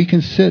think that we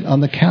can sit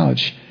on the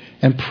couch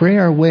and pray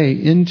our way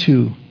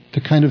into the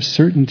kind of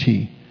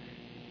certainty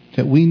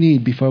that we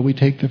need before we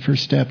take the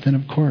first step, then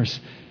of course,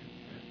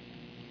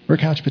 we're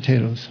couch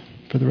potatoes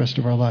for the rest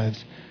of our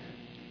lives.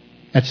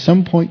 At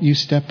some point you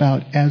step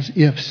out as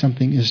if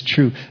something is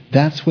true.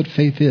 That's what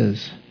faith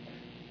is.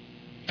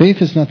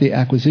 Faith is not the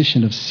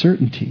acquisition of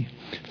certainty.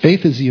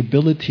 Faith is the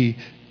ability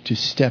to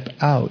step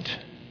out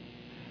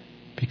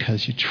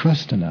because you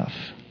trust enough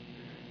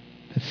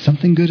that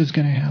something good is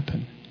going to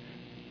happen.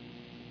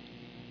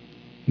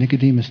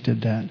 Nicodemus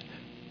did that.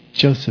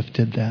 Joseph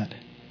did that.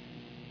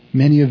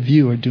 Many of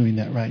you are doing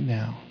that right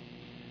now.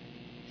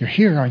 You're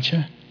here, aren't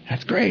you?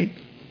 That's great.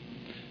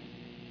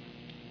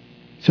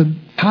 So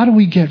how do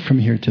we get from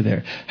here to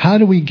there? How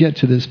do we get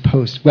to this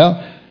post?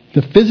 Well,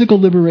 the physical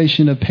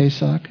liberation of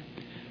Pesach,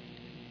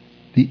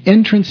 the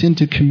entrance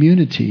into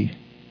community,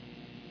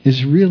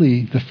 is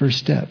really the first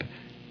step.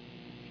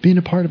 Being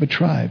a part of a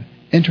tribe,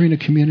 entering a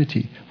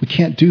community. We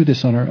can't do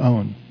this on our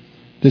own.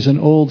 There's an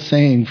old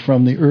saying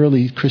from the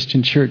early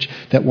Christian church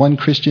that one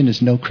Christian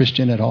is no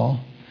Christian at all.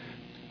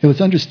 It was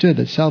understood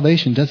that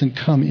salvation doesn't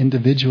come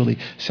individually.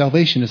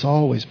 Salvation is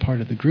always part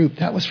of the group.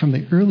 That was from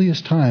the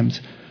earliest times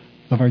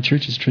of our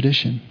church's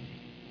tradition.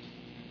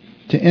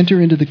 To enter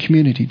into the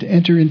community, to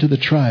enter into the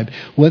tribe,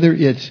 whether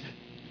it's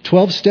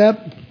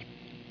 12-step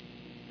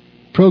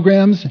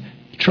programs,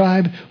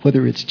 tribe,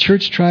 whether it's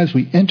church tribes,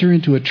 we enter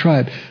into a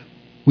tribe.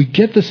 We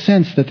get the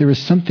sense that there is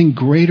something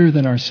greater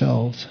than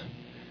ourselves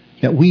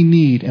that we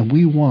need and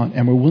we want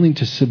and we're willing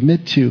to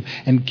submit to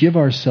and give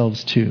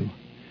ourselves to,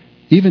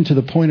 even to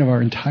the point of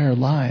our entire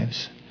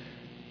lives,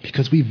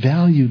 because we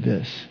value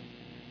this.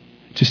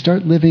 To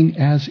start living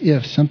as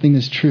if something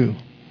is true,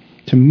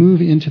 to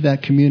move into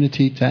that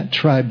community, that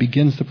tribe,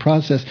 begins the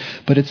process.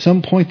 But at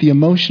some point, the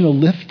emotional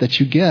lift that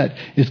you get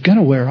is going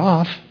to wear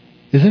off,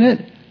 isn't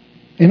it?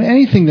 In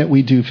anything that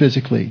we do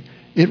physically,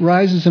 it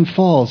rises and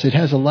falls. It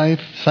has a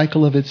life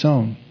cycle of its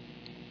own.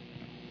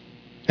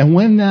 And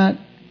when that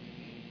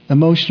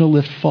emotional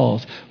lift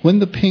falls, when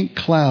the pink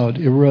cloud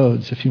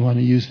erodes, if you want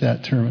to use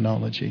that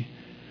terminology,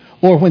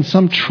 or when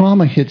some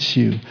trauma hits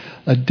you,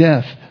 a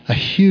death, a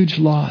huge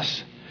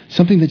loss,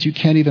 something that you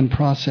can't even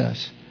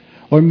process,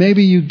 Or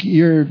maybe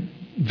you're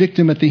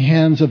victim at the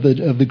hands of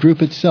the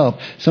group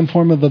itself, some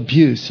form of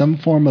abuse, some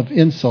form of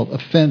insult,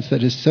 offense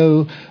that is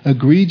so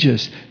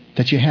egregious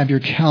that you have your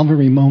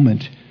Calvary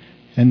moment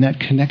and that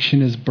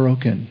connection is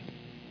broken.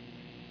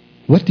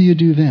 What do you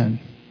do then?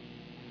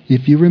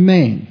 If you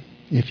remain,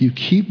 if you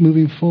keep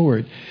moving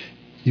forward,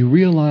 you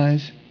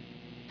realize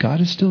God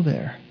is still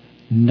there.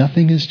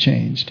 Nothing has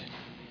changed.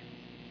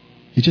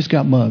 You just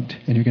got mugged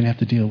and you're going to have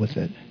to deal with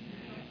it.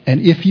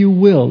 And if you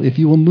will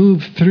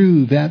move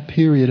through that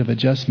period of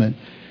adjustment,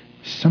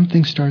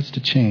 something starts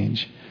to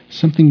change.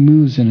 Something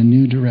moves in a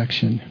new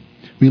direction.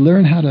 We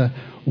learn how to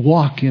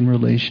walk in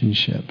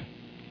relationship,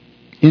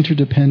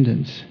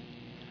 interdependence.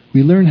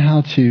 We learn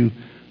how to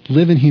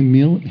live in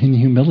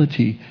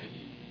humility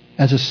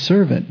as a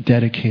servant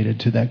dedicated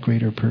to that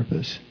greater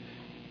purpose.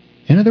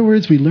 In other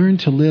words, we learn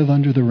to live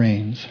under the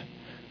reins.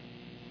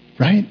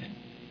 Right?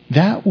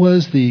 That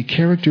was the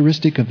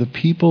characteristic of the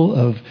people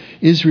of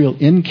Israel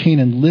in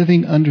Canaan,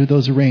 living under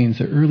those reins,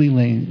 the early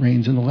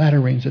reins and the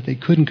latter reins that they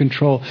couldn't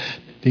control.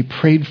 They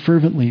prayed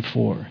fervently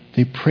for.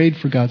 They prayed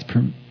for God's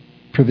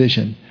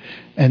provision.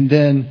 And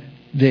then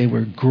they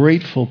were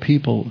grateful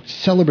people,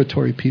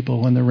 celebratory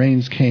people when the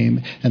rains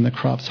came and the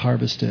crops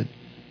harvested.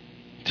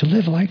 To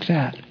live like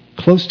that,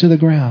 close to the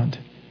ground,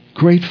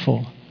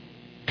 grateful,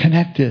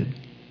 connected,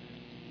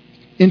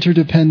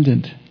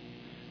 interdependent,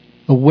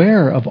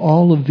 aware of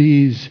all of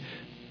these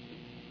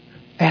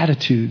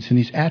attitudes and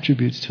these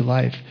attributes to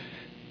life.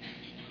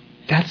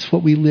 That's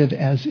what we live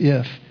as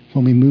if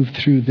when we move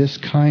through this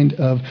kind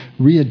of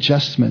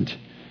readjustment.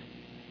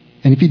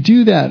 And if you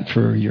do that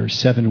for your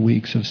 7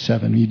 weeks of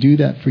 7, you do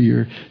that for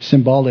your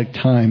symbolic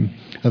time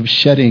of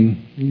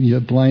shedding your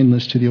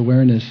blindness to the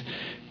awareness,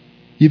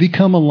 you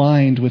become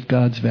aligned with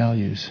God's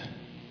values.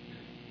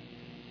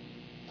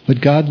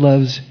 What God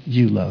loves,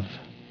 you love.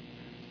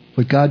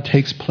 What God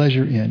takes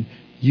pleasure in,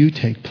 you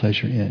take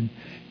pleasure in.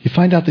 You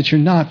find out that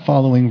you're not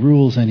following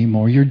rules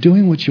anymore. You're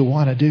doing what you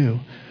want to do.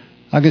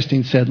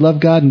 Augustine said, love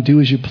God and do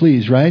as you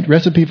please, right?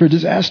 Recipe for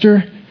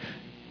disaster?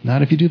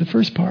 Not if you do the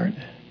first part.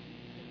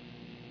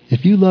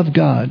 If you love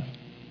God,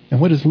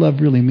 and what does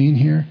love really mean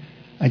here?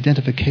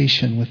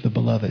 Identification with the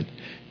beloved.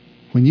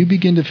 When you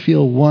begin to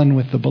feel one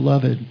with the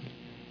beloved,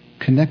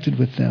 connected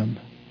with them,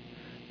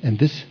 and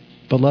this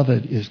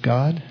beloved is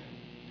God,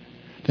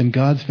 then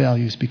God's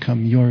values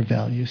become your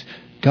values.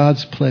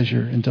 God's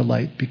pleasure and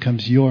delight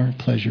becomes your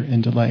pleasure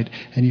and delight.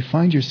 And you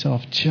find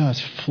yourself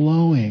just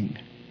flowing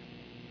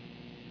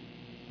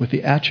with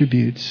the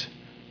attributes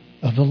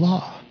of the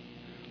law,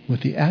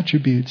 with the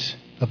attributes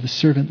of the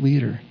servant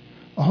leader.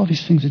 All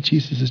these things that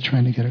Jesus is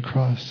trying to get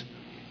across.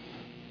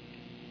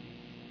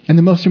 And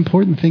the most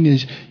important thing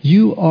is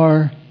you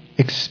are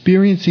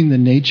experiencing the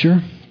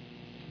nature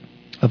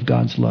of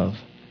God's love.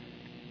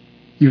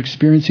 You're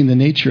experiencing the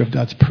nature of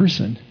God's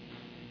person.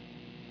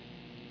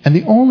 And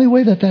the only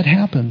way that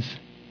happens,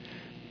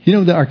 you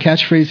know our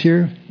catchphrase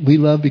here, we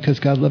love because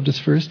God loved us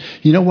first.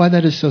 You know why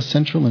that is so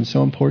central and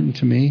so important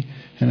to me,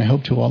 and I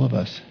hope to all of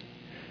us?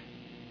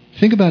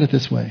 Think about it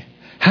this way.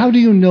 How do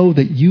you know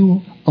that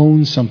you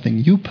own something,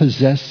 you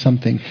possess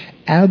something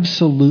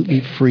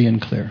absolutely free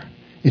and clear?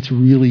 It's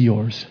really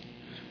yours.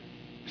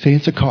 Say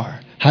it's a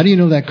car. How do you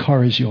know that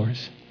car is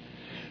yours?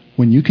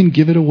 When you can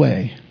give it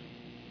away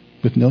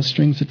with no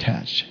strings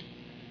attached.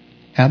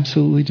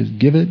 Absolutely, just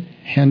give it,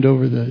 hand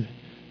over the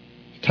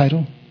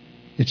title,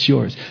 it's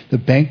yours. The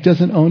bank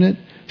doesn't own it.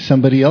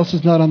 Somebody else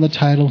is not on the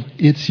title.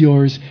 It's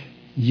yours.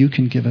 You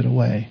can give it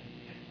away.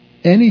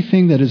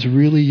 Anything that is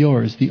really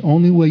yours, the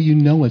only way you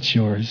know it's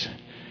yours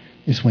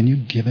is when you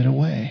give it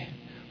away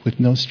with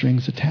no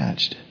strings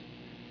attached.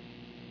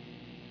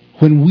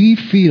 When we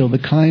feel the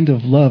kind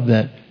of love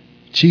that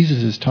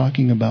Jesus is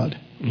talking about,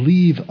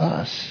 leave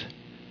us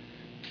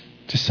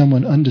to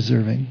someone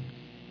undeserving,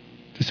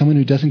 to someone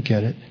who doesn't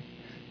get it,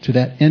 to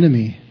that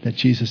enemy that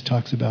Jesus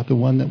talks about, the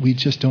one that we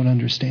just don't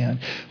understand.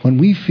 When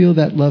we feel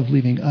that love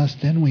leaving us,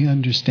 then we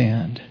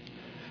understand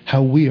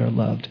how we are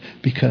loved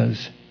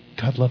because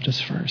God loved us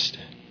first.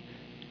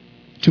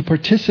 To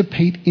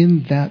participate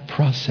in that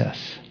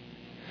process,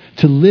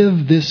 to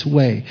live this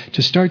way,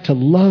 to start to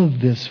love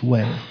this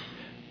way,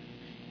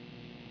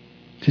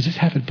 to just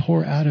have it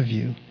pour out of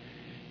you,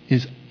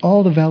 is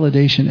all the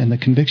validation and the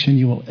conviction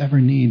you will ever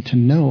need to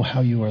know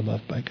how you are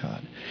loved by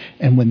God.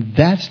 And when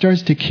that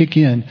starts to kick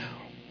in,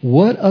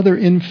 what other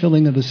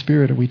infilling of the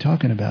Spirit are we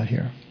talking about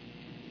here?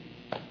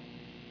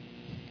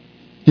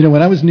 You know,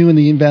 when I was new in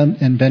the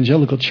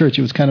evangelical church,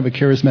 it was kind of a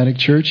charismatic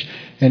church,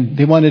 and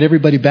they wanted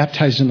everybody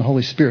baptized in the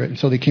Holy Spirit. And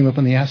so they came up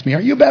and they asked me,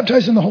 are you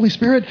baptized in the Holy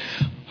Spirit?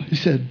 I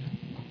said,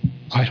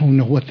 I don't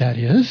know what that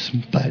is,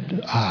 but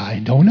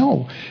I don't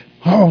know.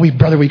 Oh,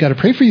 brother, we got to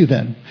pray for you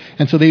then.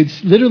 And so they'd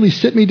literally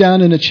sit me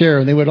down in a chair,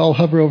 and they would all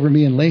hover over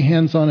me and lay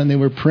hands on, and they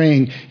were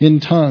praying in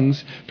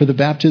tongues for the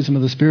baptism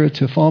of the Spirit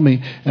to fall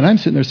me. And I'm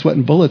sitting there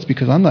sweating bullets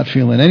because I'm not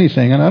feeling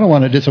anything, and I don't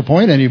want to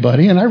disappoint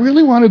anybody, and I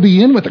really want to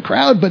be in with the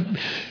crowd, but,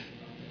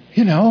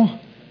 you know,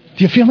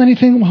 do you feel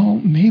anything? Well,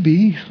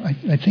 maybe.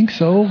 I think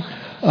so.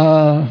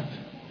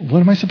 What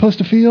am I supposed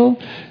to feel?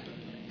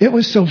 It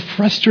was so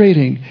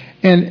frustrating.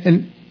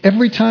 And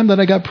every time that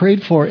I got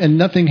prayed for and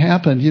nothing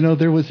happened,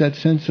 there was that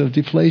sense of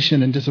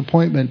deflation and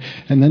disappointment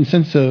and then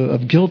sense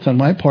of guilt on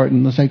my part.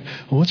 And it's like,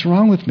 well, what's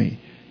wrong with me?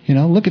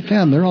 Look at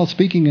them. They're all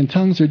speaking in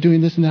tongues. They're doing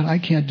this and that. I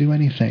can't do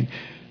anything.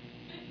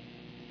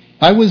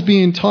 I was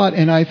being taught,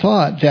 and I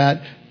thought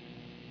that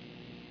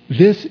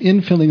this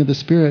infilling of the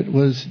Spirit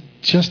was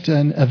just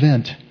an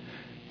event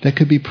that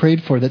could be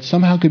prayed for, that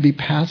somehow could be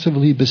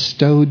passively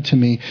bestowed to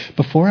me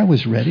before I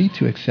was ready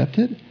to accept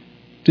it.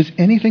 Does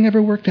anything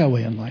ever work that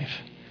way in life?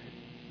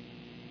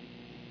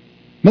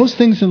 Most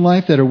things in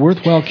life that are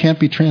worthwhile can't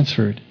be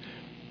transferred.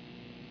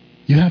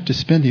 You have to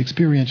spend the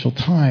experiential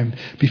time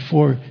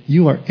before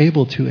you are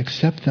able to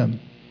accept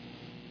them.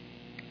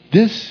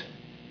 This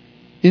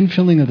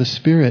infilling of the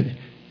Spirit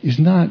is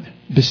not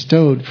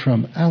bestowed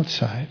from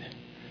outside.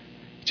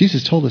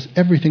 Jesus told us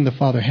everything the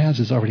Father has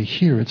is already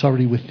here. It's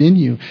already within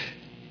you.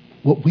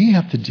 What we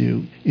have to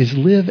do is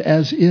live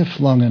as if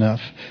long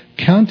enough,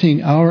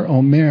 counting our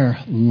ha-omer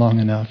long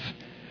enough,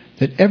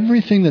 that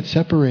everything that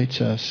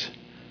separates us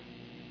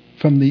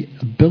from the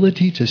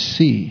ability to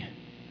see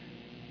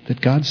that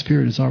God's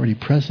Spirit is already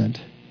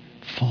present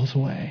falls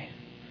away.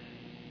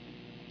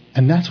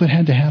 And that's what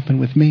had to happen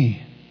with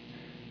me.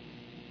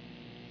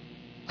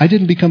 I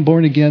didn't become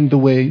born again the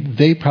way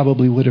they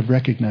probably would have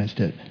recognized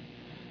it.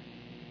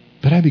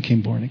 But I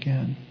became born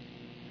again.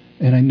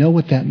 And I know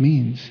what that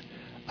means.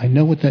 I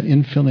know what that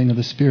infilling of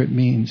the Spirit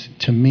means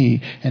to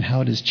me and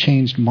how it has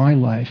changed my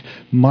life,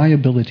 my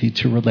ability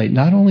to relate,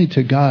 not only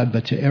to God,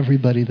 but to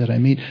everybody that I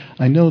meet.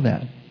 I know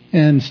that.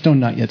 And stone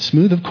not yet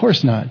smooth? Of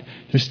course not.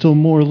 There's still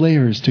more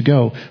layers to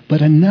go.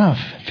 But enough,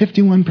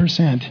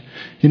 51%,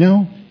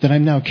 that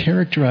I'm now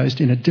characterized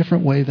in a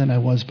different way than I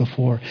was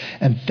before.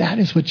 And that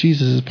is what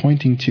Jesus is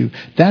pointing to.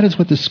 That is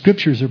what the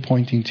Scriptures are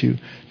pointing to.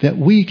 That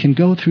we can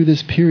go through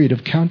this period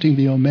of counting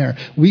the ha-omer.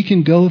 We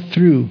can go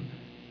through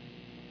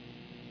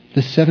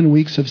the 7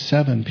 weeks of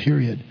 7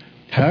 period,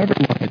 however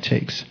long it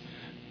takes.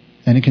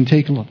 And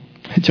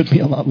it took me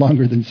a lot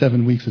longer than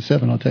 7 weeks of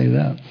 7, I'll tell you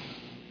that.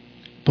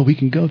 But we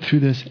can go through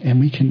this and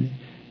we can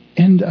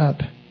end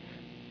up,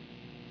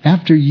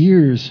 after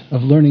years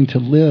of learning to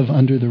live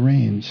under the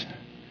reins,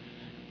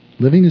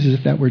 living as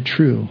if that were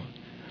true,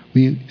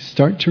 we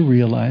start to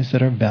realize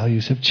that our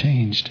values have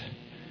changed.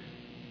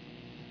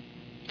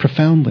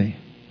 Profoundly,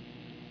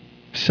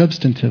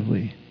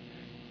 substantively.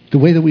 The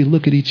way that we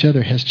look at each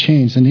other has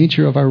changed. The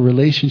nature of our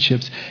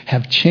relationships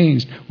have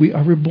changed. We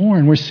are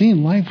reborn. We're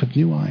seeing life with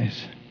new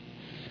eyes.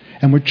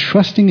 And we're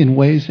trusting in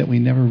ways that we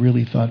never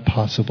really thought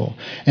possible.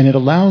 And it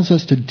allows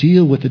us to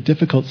deal with the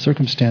difficult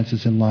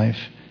circumstances in life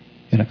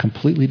in a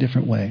completely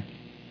different way.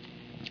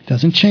 It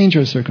doesn't change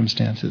our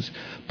circumstances,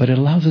 but it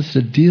allows us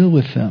to deal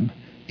with them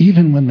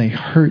even when they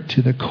hurt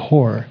to the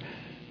core.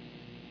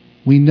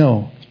 We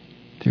know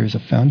there is a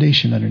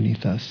foundation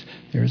underneath us.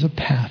 There is a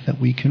path that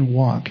we can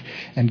walk,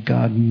 and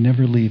God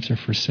never leaves or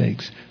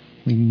forsakes.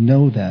 We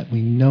know that.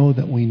 We know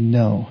that we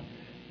know.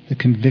 The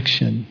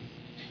conviction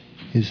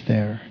is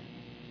there.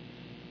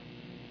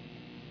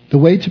 The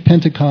way to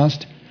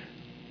Pentecost,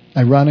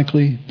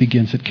 ironically,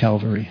 begins at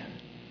Calvary.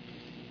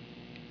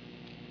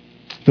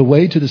 The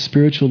way to the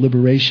spiritual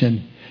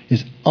liberation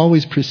is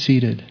always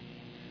preceded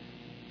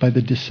by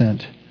the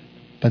descent,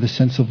 by the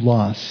sense of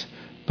loss,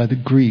 by the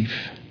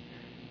grief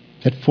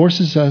that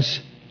forces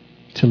us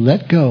to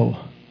let go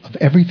of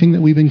everything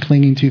that we've been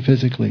clinging to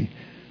physically,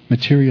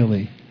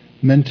 materially,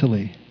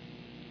 mentally,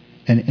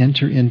 and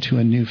enter into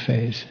a new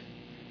phase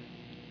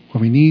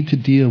where we need to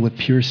deal with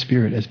pure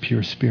spirit as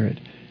pure spirit.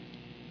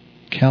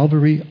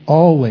 Calvary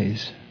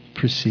always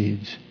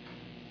precedes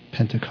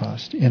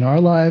Pentecost. In our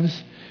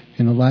lives,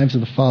 in the lives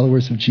of the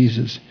followers of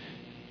Jesus,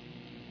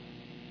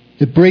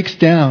 it breaks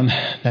down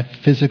that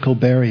physical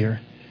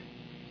barrier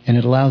and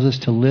it allows us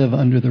to live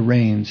under the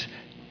rains,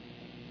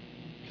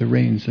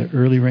 the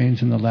early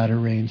rains and the latter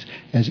rains,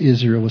 as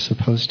Israel was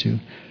supposed to.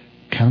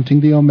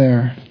 Counting the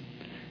ha-omer,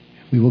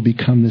 we will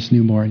become this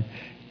newborn.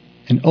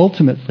 And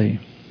ultimately,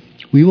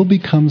 we will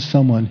become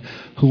someone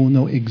who will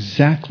know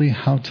exactly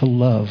how to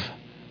love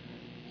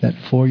that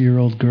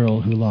 4-year-old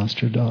girl who lost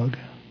her dog.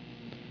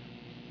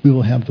 We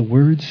will have the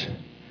words,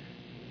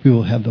 we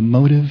will have the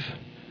motive,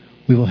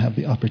 we will have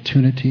the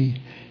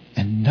opportunity,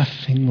 and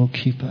nothing will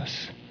keep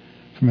us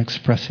from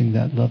expressing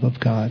that love of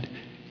God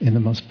in the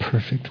most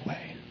perfect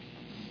way.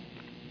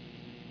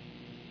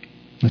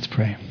 Let's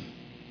pray.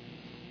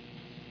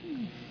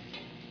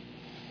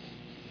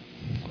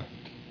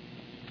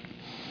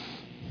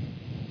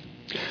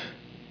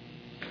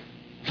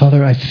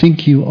 Father, I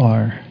think you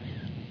are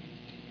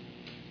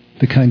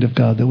the kind of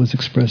God that was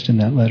expressed in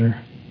that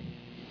letter.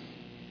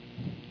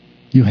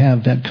 You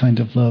have that kind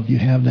of love. You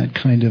have that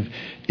kind of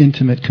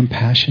intimate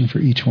compassion for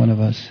each one of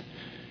us.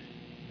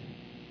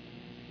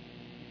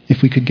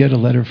 If we could get a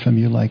letter from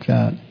you like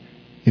that,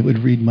 it would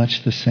read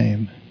much the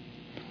same.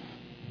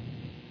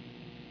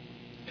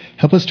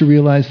 Help us to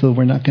realize, though,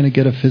 we're not going to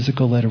get a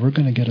physical letter. We're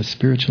going to get a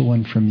spiritual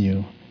one from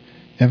you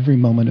every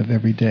moment of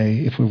every day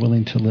if we're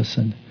willing to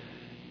listen,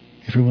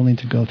 if we're willing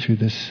to go through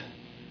this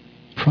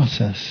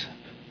process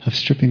of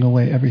stripping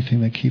away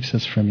everything that keeps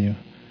us from you.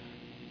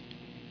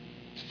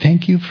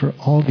 Thank you for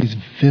all these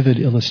vivid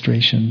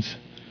illustrations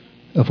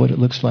of what it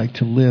looks like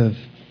to live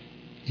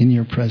in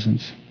your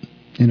presence,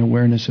 in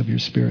awareness of your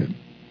Spirit.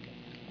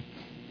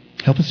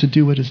 Help us to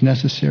do what is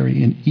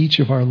necessary in each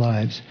of our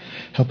lives.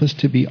 Help us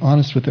to be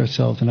honest with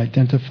ourselves and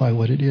identify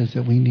what it is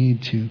that we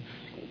need to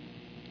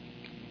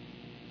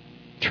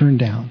turn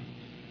down,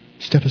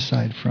 step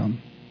aside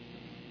from,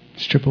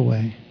 strip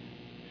away,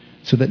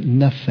 so that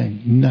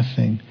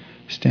nothing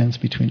stands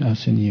between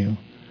us and you.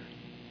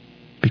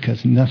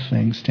 Because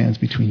nothing stands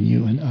between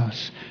you and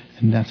us.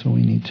 And that's what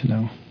we need to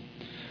know.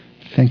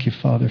 Thank you,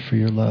 Father, for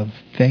your love.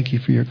 Thank you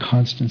for your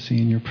constancy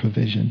and your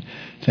provision.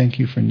 Thank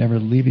you for never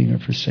leaving or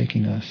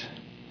forsaking us.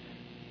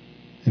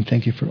 And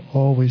thank you for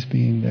always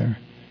being there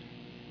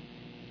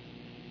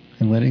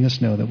and letting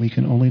us know that we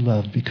can only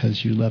love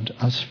because you loved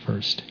us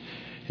first.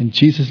 In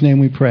Jesus' name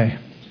we pray.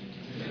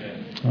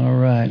 All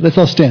right. Let's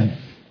all stand.